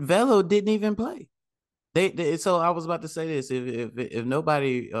 And Velo didn't even play. So I was about to say this. If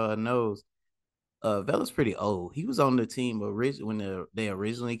nobody knows, Velo's pretty old. He was on the team when they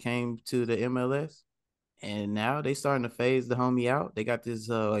originally came to the MLS. And now they starting to phase the homie out. They got this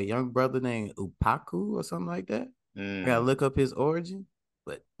young brother named Upaku or something like that. I gotta look up his origin.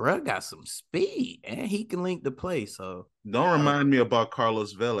 But bruh got some speed and he can link the play. So don't remind me about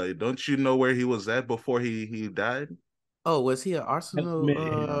Carlos Vela. Don't you know where he was at before he died? Oh, was he an Arsenal?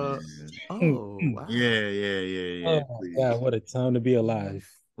 Oh wow. Yeah. Oh Please. God, what a time to be alive.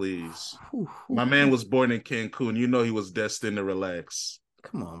 Please. My man was born in Cancun. You know he was destined to relax.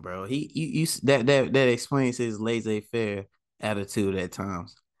 Come on, bro. That explains his laissez-faire attitude at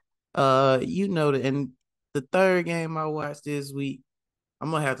times. And the third game I watched this week, I'm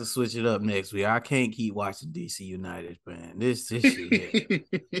gonna have to switch it up next week. I can't keep watching DC United, man. This shit.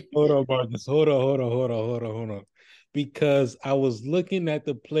 Hold on, Marcus. Hold on. Because I was looking at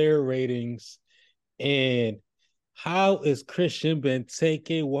the player ratings, and how is Christian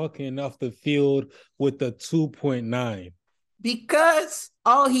Benteke walking off the field with a 2.9? Because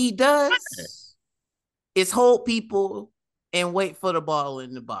all he does is hold people and wait for the ball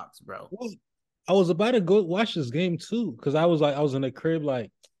in the box, bro. I was about to go watch this game too, because I was in the crib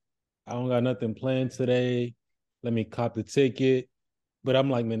like, I don't got nothing planned today. Let me cop the ticket. But I'm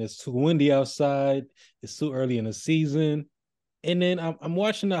like, man, it's too windy outside. It's too early in the season. And then I'm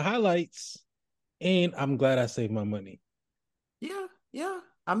watching the highlights, and I'm glad I saved my money. Yeah.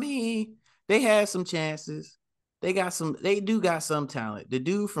 I mean, they had some chances. They do got some talent. The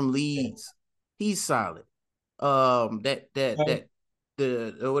dude from Leeds, he's solid. What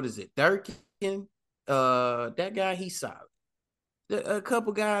is it? Durkin. That guy, he's solid. A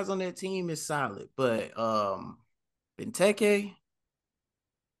couple guys on that team is solid, but Benteke,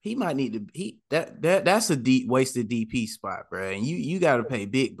 he might need to that's a deep wasted DP spot, bro. And you got to pay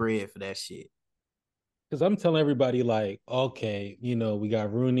big bread for that shit. Because I'm telling everybody, like, okay, we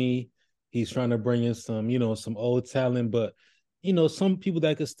got Rooney. He's trying to bring in some old talent, but some people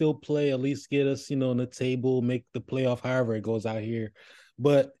that could still play, at least get us, on the table, make the playoff, however it goes out here.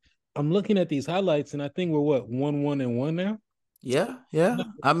 But I'm looking at these highlights, and I think we're what 1-1-1 now. Yeah.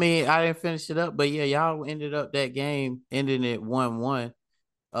 I mean, I didn't finish it up, but yeah, y'all ended up that game ending it 1-1.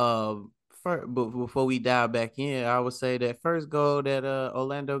 But before we dive back in, I would say that first goal that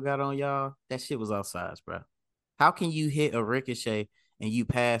Orlando got on y'all, that shit was offsides, bro. How can you hit a ricochet and you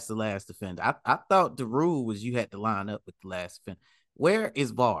pass the last defender? I thought the rule was you had to line up with the last defender. Where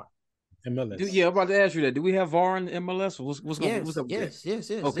is VAR? MLS. I'm about to ask you that. Do we have VAR in the MLS? What's up with that? Yes.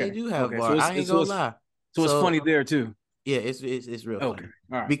 Okay. They do have VAR. So I ain't gonna lie. So it's funny there too. Yeah, it's real funny. Okay.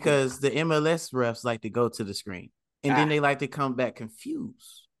 All right. Because the MLS refs like to go to the screen and then they like to come back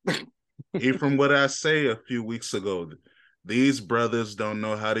confused. Even from what I say a few weeks ago, these brothers don't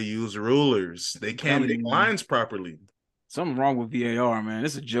know how to use rulers. They can't make lines properly. Something wrong with VAR, man.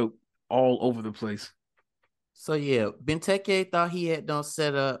 It's a joke all over the place. So yeah, Benteke thought he had done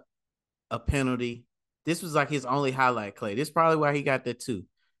set up a penalty. This was like his only highlight, Clay. This is probably why he got that too.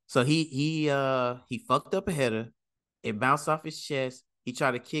 So he fucked up a header. It bounced off his chest. He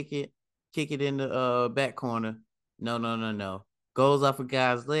tried to kick it in the back corner. No. Goes off a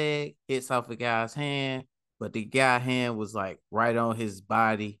guy's leg, hits off a guy's hand, but the guy hand was like right on his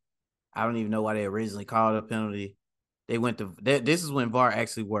body. I don't even know why they originally called a penalty. They went to this is when VAR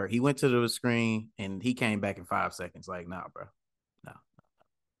actually worked. He went to the screen and he came back in 5 seconds. Like, nah, bro. No.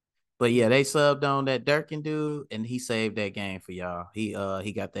 But yeah, they subbed on that Durkin dude and he saved that game for y'all. He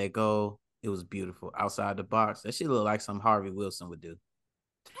got that goal. It was beautiful. Outside the box. That shit looked like some Harvey Wilson would do.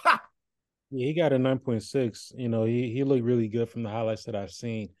 Yeah, he got a 9.6. You know, he looked really good from the highlights that I've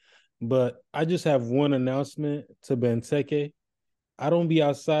seen. But I just have one announcement to Benteke. I don't be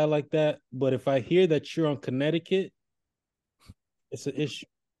outside like that, but if I hear that you're on Connecticut, it's an issue.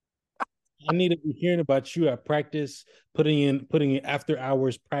 I need to be hearing about you at practice, putting in after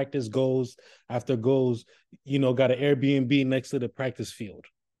hours practice goals after goals. You know, got an Airbnb next to the practice field.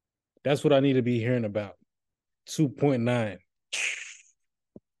 That's what I need to be hearing about. 2.9.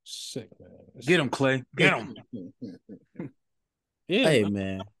 Sick, man. Get him, Clay. Get him. Yeah, hey,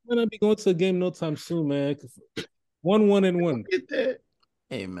 man. I'm gonna be going to a game no time soon, man. 1-1-1. Get that.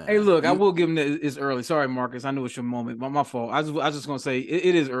 Hey, man. Hey, look, I will give him that. It's early. Sorry, Marcus. I know it's your moment. My fault. I was just gonna say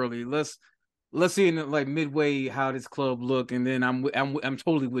it is early. Let's see in like midway how this club look, and then I'm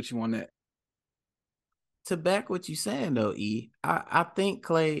totally with you on that. To back what you're saying though, I think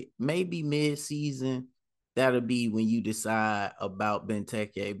Clay maybe mid-season that'll be when you decide about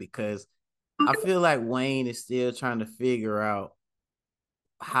Benteke because I feel like Wayne is still trying to figure out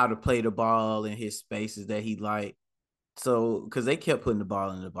how to play the ball in his spaces that he like. So because they kept putting the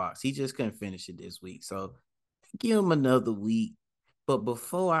ball in the box, he just couldn't finish it this week. So give him another week. But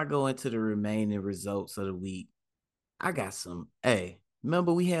before I go into the remaining results of the week, I got some. Hey,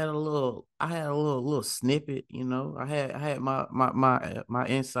 remember I had a little snippet. You know, I had my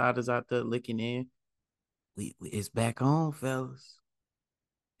insiders out there looking in. It's back on, fellas.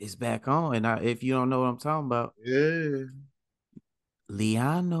 It's back on, and if you don't know what I'm talking about, Yeah.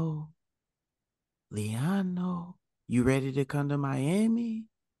 Liano, you ready to come to Miami?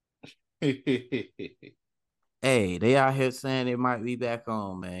 Hey, they out here saying it might be back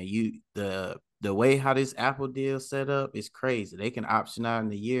on, man. The way how this Apple deal set up is crazy. They can option out in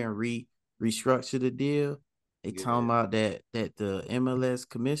the year and restructure the deal. They talking about that the MLS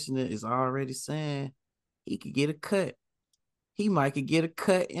commissioner is already saying he could get a cut. He might could get a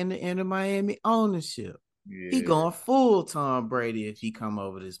cut in the Inter Miami ownership. Yeah. He going full Tom Brady if he come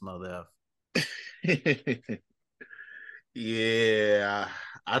over this mother. Yeah,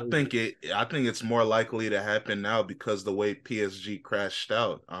 I think it's more likely to happen now because the way PSG crashed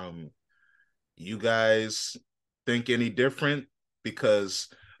out. You guys think any different? Because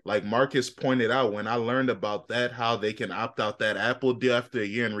like Marcus pointed out, when I learned about that, how they can opt out that Apple deal after a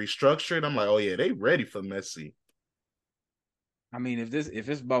year and restructure it, I'm like, oh yeah, they ready for Messi. I mean, if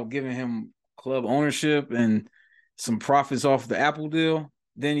it's about giving him club ownership and some profits off the Apple deal,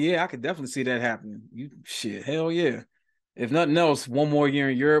 then yeah, I could definitely see that happening. Hell yeah. If nothing else, one more year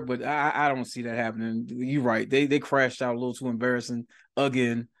in Europe, but I don't see that happening. You're right. They crashed out a little too embarrassing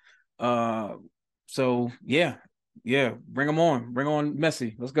again. So yeah, bring them on. Bring on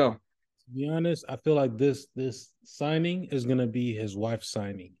Messi. Let's go. To be honest, I feel like this signing is gonna be his wife's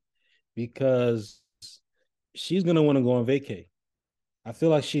signing because she's gonna want to go on vacay. I feel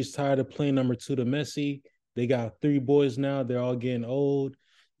like she's tired of playing number 2 to Messi. They got 3 boys now. They're all getting old.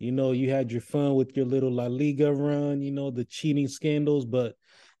 You know, you had your fun with your little La Liga run, you know, the cheating scandals. But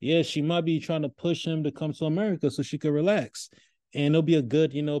yeah, she might be trying to push him to come to America so she could relax. And it'll be a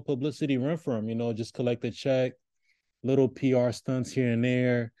good, you know, publicity run for him, you know, just collect a check, little PR stunts here and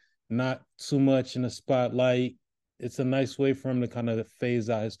there, not too much in the spotlight. It's a nice way for him to kind of phase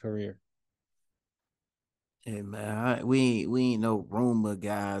out his career. Hey man, we ain't no rumor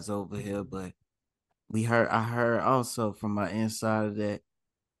guys over here, but I heard also from my insider that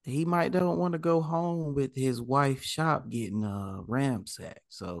he might don't want to go home with his wife's shop getting ransacked.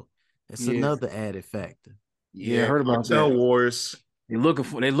 So it's another added factor. Yeah, I heard about cartel that. wars. They looking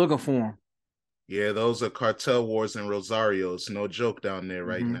for him. Yeah, those are cartel wars in Rosario's. No joke down there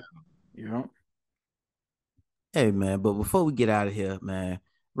right now. Yeah. Hey man, but before we get out of here, man,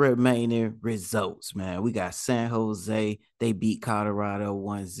 remaining results, man. We got San Jose. They beat Colorado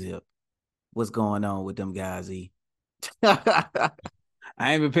 1-0. What's going on with them guys, E?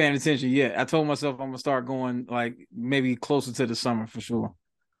 I ain't been paying attention yet. I told myself I'm gonna start going like maybe closer to the summer for sure.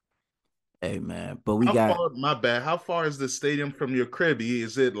 Hey man, but we got my bad. How far is the stadium from your crib?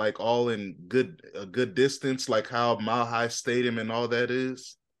 Is it like all in a good distance, like how Mile High Stadium and all that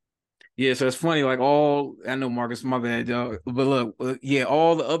is? Yeah, so it's funny. Like I know Marcus, my bad, y'all. But look, yeah,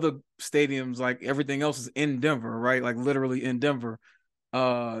 all the other stadiums, like everything else, is in Denver, right? Like literally in Denver.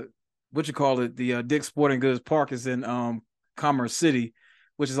 Uh, what you call it? The Dick's Sporting Goods Park is in Commerce City,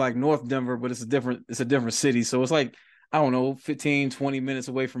 which is like North Denver, but it's a different city. So it's like I don't know, 15, 20 minutes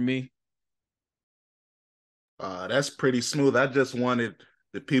away from me. That's pretty smooth. I just wanted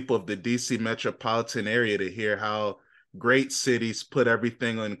the people of the DC metropolitan area to hear how great cities put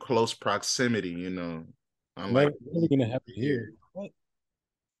everything in close proximity, unlike Never gonna happen here. here. What?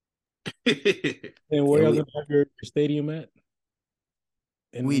 And where And y'all we gonna have your stadium at?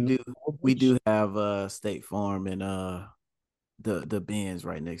 we In do we Woodbridge? do have State Farm and the Benz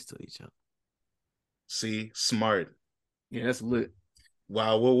right next to each other. See, smart. Yeah, that's lit.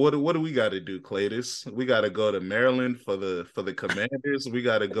 Wow, well, what do we got to do, Cletus? We got to go to Maryland for the Commanders. We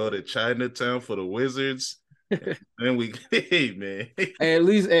got to go to Chinatown for the Wizards. Then we, hey man, At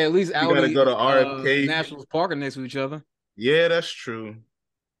least we got to Audi go to and RFK. Nationals Park are next to each other. Yeah, that's true.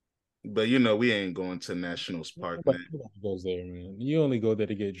 But we ain't going to Nationals Park, man. Nobody goes there, man. You only go there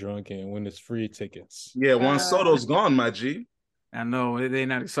to get drunk and when it's free tickets. Yeah, Juan Ah. Soto's gone, my G. I know they're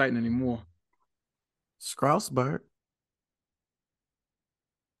not exciting anymore. Strasburg.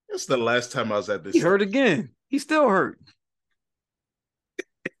 It's the last time I was at He this. hurt again. He's still hurt.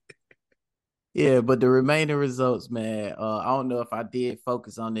 Yeah, but the remaining results, man, I don't know if I did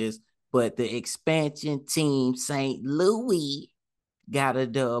focus on this, but the expansion team, St. Louis, got a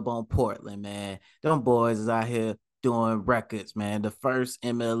dub on Portland, man. Them boys is out here doing records, man. The first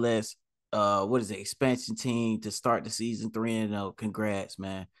MLS, what is it, expansion team to start the season 3-0. Congrats,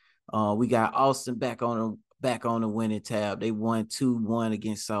 man. We got Austin back on the winning tab. They won 2-1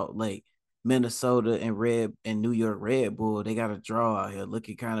 against Salt Lake. Minnesota and New York Red Bull, they got a draw out here,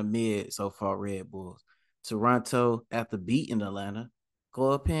 looking kind of mid so far. Red Bulls. Toronto, after beating Atlanta, go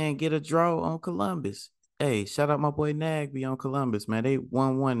up here and get a draw on Columbus. Hey, shout out my boy Nagby on Columbus, man. They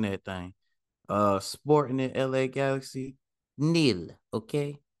 1-1 that thing. Sporting in LA Galaxy, nil.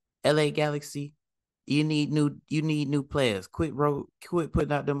 Okay. LA Galaxy, you need new players. Quit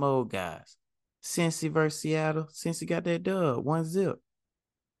putting out them old guys. Cincy versus Seattle. Cincy got that dub, 1-0.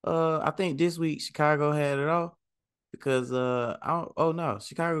 I think this week Chicago had it all because oh no,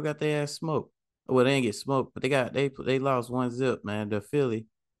 Chicago got their ass smoked. Well, they didn't get smoked, but they lost 1-0, man. The Philly.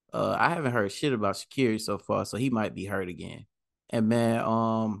 I haven't heard shit about Shaqiri so far, so he might be hurt again. And man,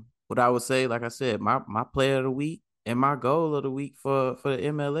 what I would say, like I said, my player of the week and my goal of the week for the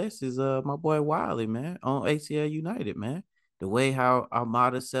MLS is my boy Wiley, man, on ATL United, man. The way how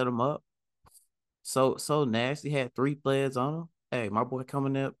Armada set him up, so nasty. Had 3 players on him. Hey, my boy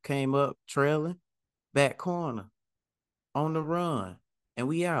came up trailing, back corner, on the run, and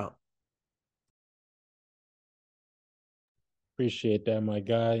we out. Appreciate that, my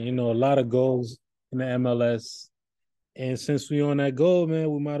guy. A lot of goals in the MLS. And since we on that goal, man,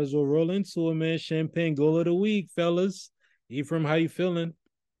 we might as well roll into it, man. Champagne goal of the week, fellas. Ephraim, how you feeling?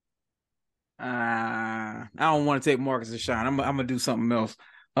 I don't want to take Marcus' shine. I'm gonna do something else.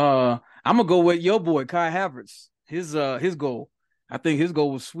 I'm gonna go with your boy Kai Havertz. His goal. I think his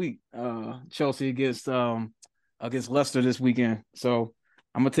goal was sweet. Chelsea against Leicester this weekend. So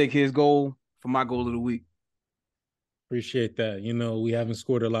I'm gonna take his goal for my goal of the week. Appreciate that. We haven't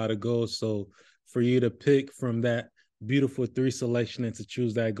scored a lot of goals, so for you to pick from that beautiful 3 selection and to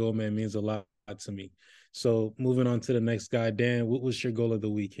choose that goal, man, means a lot to me. So moving on to the next guy, Dan, what was your goal of the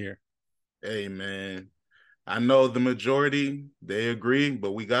week here? Hey, man, I know the majority, they agree,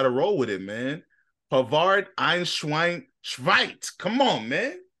 but we got to roll with it, man. Pavard, Einschwein, Schweit. Come on,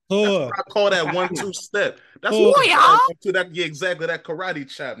 man. That's what I call that 1-2 step. That's what I call that. Yeah, exactly. That karate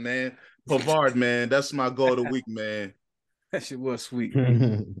chop, man. Pavard, man. That's my goal of the week, man. That shit was sweet.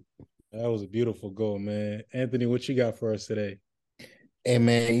 That was a beautiful goal, man. Anthony, what you got for us today? Hey,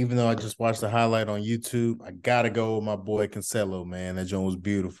 man, even though I just watched the highlight on YouTube, I got to go with my boy Cancelo, man. That joint was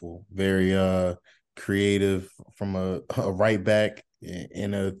beautiful. Very creative from a right back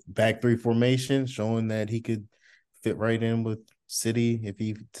in a back 3 formation, showing that he could fit right in with City if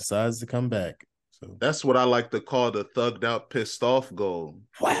he decides to come back. So that's what I like to call the thugged out, pissed off goal.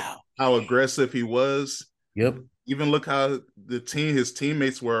 Wow. How aggressive he was. Yep. Even look how his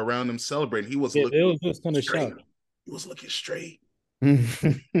teammates were around him celebrating. He was looking it was kind of shocked. He was looking straight.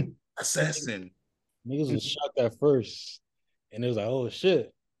 Assassin. Niggas was shocked at first. And it was like, oh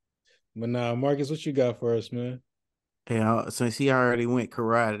shit. But nah, Marcus, what you got for us, man? Yeah, since he already went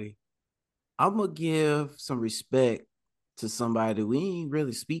karate, I'm gonna give some respect to somebody we ain't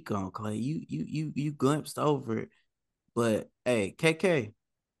really speak on, Clay. You glimpsed over it. But hey, KK,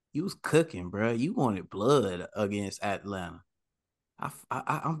 you was cooking, bro. You wanted blood against Atlanta.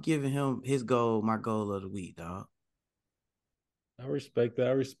 I'm giving him his goal, my goal of the week, dog. I respect that.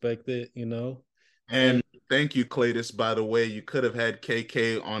 I respect it, you know. And thank you, Cletus. By the way, you could have had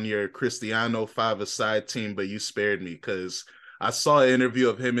KK on your Cristiano five-a-side team, but you spared me because I saw an interview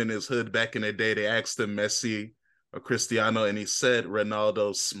of him in his hood back in the day. They asked him Messi or Cristiano, and he said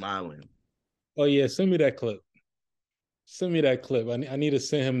Ronaldo smiling. Oh yeah, send me that clip. Send me that clip. I need to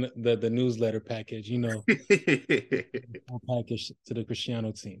send him the newsletter package, you know, package to the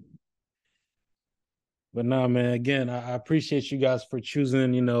Cristiano team. But nah, man, again, I appreciate you guys for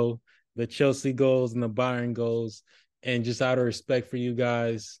choosing, you know, the Chelsea goals and the Bayern goals. And just out of respect for you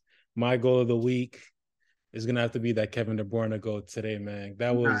guys, my goal of the week is gonna have to be that Kevin De Bruyne goal today, man.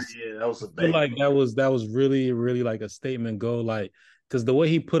 That was that was a I feel bang. like that was really, really like a statement goal. Like, because the way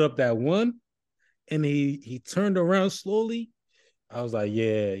he put up that one and he turned around slowly, I was like,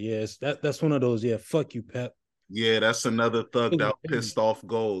 yeah, that's one of those, yeah, fuck you, Pep. Yeah, that's another thugged out, pissed off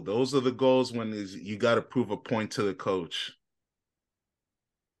goal. Those are the goals when you got to prove a point to the coach.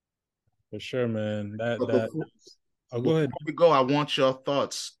 For sure, man. That go before ahead. we go, I want your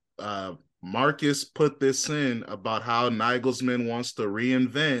thoughts. Marcus put this in about how Nagelsmann wants to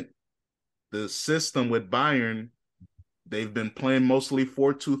reinvent the system with Bayern. They've been playing mostly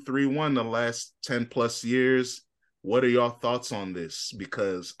 4-2-3-1 the last 10 plus years. What are your thoughts on this?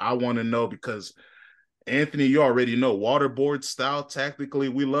 Because I want to know, because Anthony, you already know, waterboard style, tactically,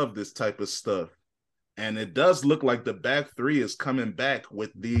 we love this type of stuff. And it does look like the back three is coming back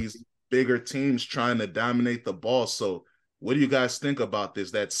with these bigger teams trying to dominate the ball. So what do you guys think about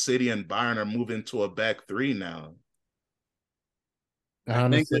this? That City and Bayern are moving to a back three now.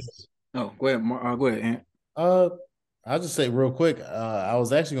 Honestly, go ahead. Go ahead, Ant. I'll just say real quick. I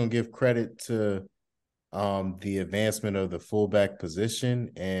was actually gonna give credit to the advancement of the fullback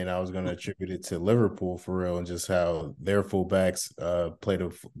position, and I was going to attribute it to Liverpool for real, and just how their fullbacks played a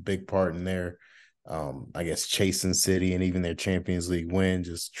big part in their I guess chasing City and even their Champions League win,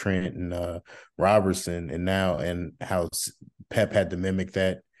 just Trent and Robertson, and how Pep had to mimic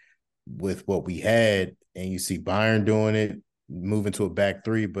that with what we had, and you see Bayern doing it, moving to a back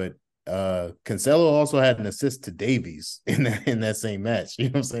three, but Cancelo also had an assist to Davies in that same match. You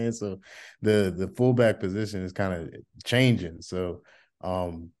know what I'm saying? So the fullback position is kind of changing. So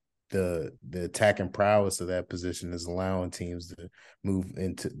the attacking prowess of that position is allowing teams to move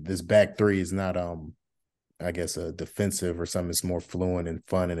into this back three is not I guess a defensive or something. It's more fluent and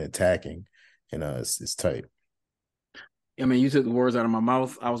fun and attacking, and it's tight. I mean, you took the words out of my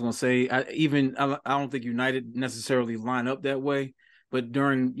mouth. I was gonna say, I don't think United necessarily line up that way, but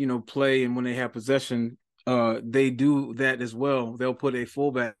during play and when they have possession, they do that as well. They'll put a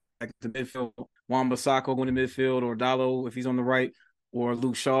fullback to midfield, Wan-Bissaka going to midfield, or Dallo if he's on the right, or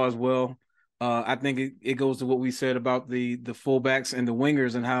Luke Shaw as well. I think it goes to what we said about the fullbacks and the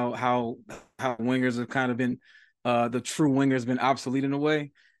wingers, and how wingers have kind of been the true wingers been obsolete in a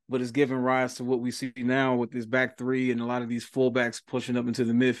way, but it's given rise to what we see now with this back three and a lot of these fullbacks pushing up into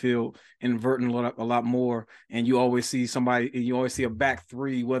the midfield, inverting a lot more. And you always see a back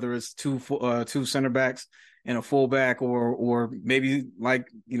three, whether it's two center backs and a fullback, or maybe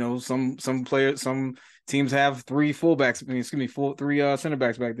some teams have three fullbacks. Three center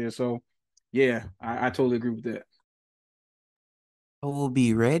backs back there. So yeah, I totally agree with that. I will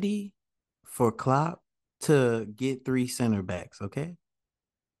be ready for Klopp to get three center backs. Okay.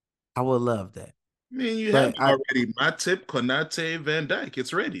 I would love that. I mean, you have already. Matip, Konate, Van Dijk.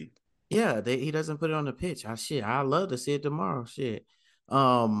 It's ready. Yeah, he doesn't put it on the pitch. I love to see it tomorrow. Shit.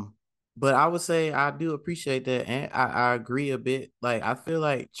 But I would say I do appreciate that, and I agree a bit. Like I feel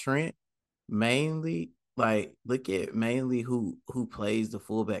like Trent mainly, like look at mainly who plays the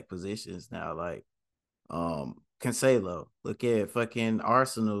fullback positions now. Like Cancelo, look at fucking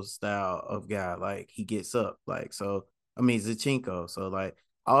Arsenal's style of guy. Like he gets up. Like so. I mean Zinchenko. So like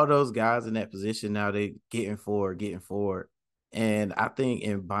all those guys in that position now, they getting forward. And I think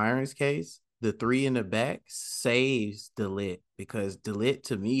in Bayern's case, the three in the back saves De Ligt, because De Ligt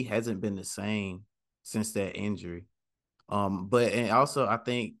to me hasn't been the same since that injury. But and also I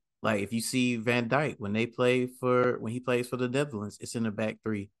think like if you see Van Dijk when he plays for the Netherlands, it's in the back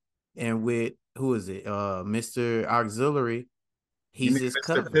three. And with who is it? Mr. Auxiliary, he's just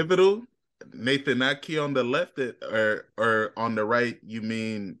Mr. covered. Pivotal, Nathan Aki on the left, or on the right, you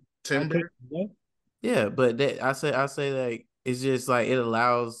mean Timber? Yeah, but I say like it's just like it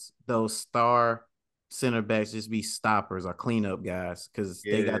allows those star center backs just be stoppers or cleanup guys, because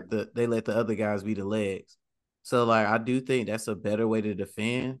they let the other guys be the legs. So like I do think that's a better way to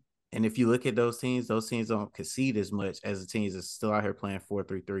defend. And if you look at those teams don't concede as much as the teams that's still out here playing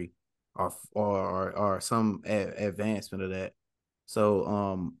 4-3-3 or some advancement of that.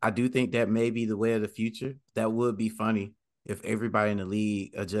 So I do think that may be the way of the future. That would be funny if everybody in the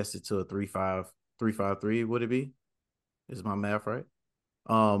league adjusted to a 3-5-3, would it be? Is my math right?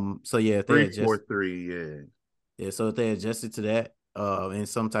 So yeah, if they 3-4-3, yeah. Yeah, so if they adjusted to that in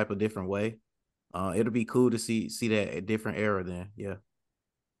some type of different way, it'll be cool to see that a different era then. Yeah.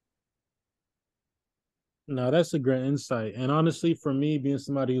 No, that's a great insight. And honestly, for me, being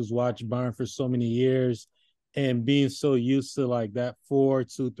somebody who's watched Bayern for so many years and being so used to like that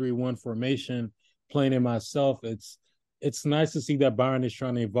 4-2-3-1 formation, playing it myself, it's nice to see that Bayern is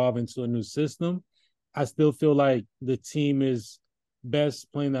trying to evolve into a new system. I still feel like the team is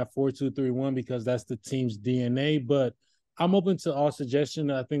best playing that 4-2-3-1 because that's the team's DNA. But I'm open to all suggestions.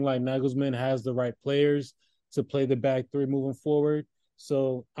 I think like Nagelsmann has the right players to play the back three moving forward.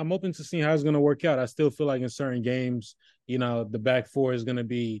 So I'm open to seeing how it's going to work out. I still feel like in certain games, the back four is going to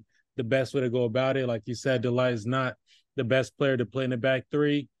be the best way to go about it. Like you said, Delight is not the best player to play in the back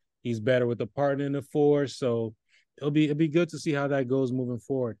three. He's better with a partner in the four. So it'll be good to see how that goes moving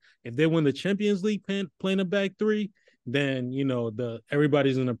forward. If they win the Champions League playing the back three, then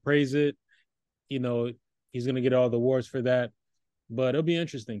everybody's going to praise it. He's going to get all the awards for that. But it'll be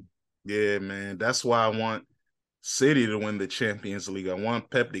interesting. Yeah, man. That's why I want City to win the Champions League. I want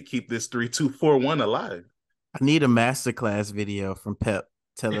Pep to keep this 3-2-4-1 alive. I need a masterclass video from Pep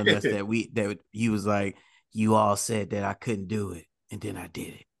telling us that he was like, you all said that I couldn't do it, and then I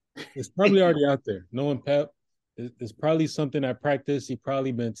did it. It's probably already out there. Knowing Pep, it's probably something I practice. He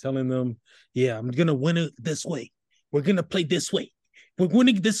probably been telling them, yeah, I'm going to win it this way. We're going to play this way. We're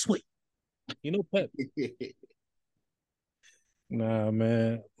winning this way. Pep. Nah,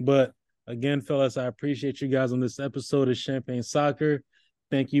 man. But again, fellas, I appreciate you guys on this episode of Champagne Soccer.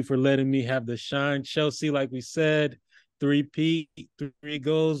 Thank you for letting me have the shine. Chelsea, like we said, 3-peat, 3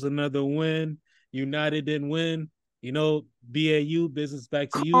 goals, another win. United didn't win. BAU, business back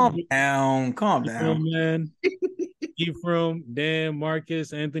to you. Calm down. Man. Ephraim, Dan,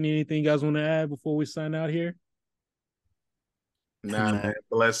 Marcus, Anthony, anything you guys want to add before we sign out here? Nah, man.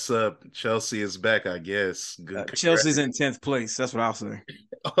 Bless up. Chelsea is back, I guess. Good. Chelsea's in 10th place. That's what I'll say.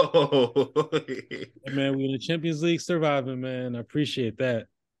 Oh, hey, man, we're in the Champions League surviving, man. I appreciate that.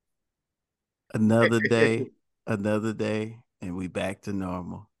 Another day, and we back to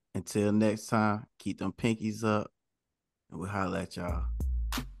normal. Until next time, keep them pinkies up, and we'll holler at y'all.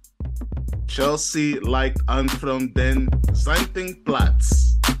 Chelsea liked Anfrom den Platz.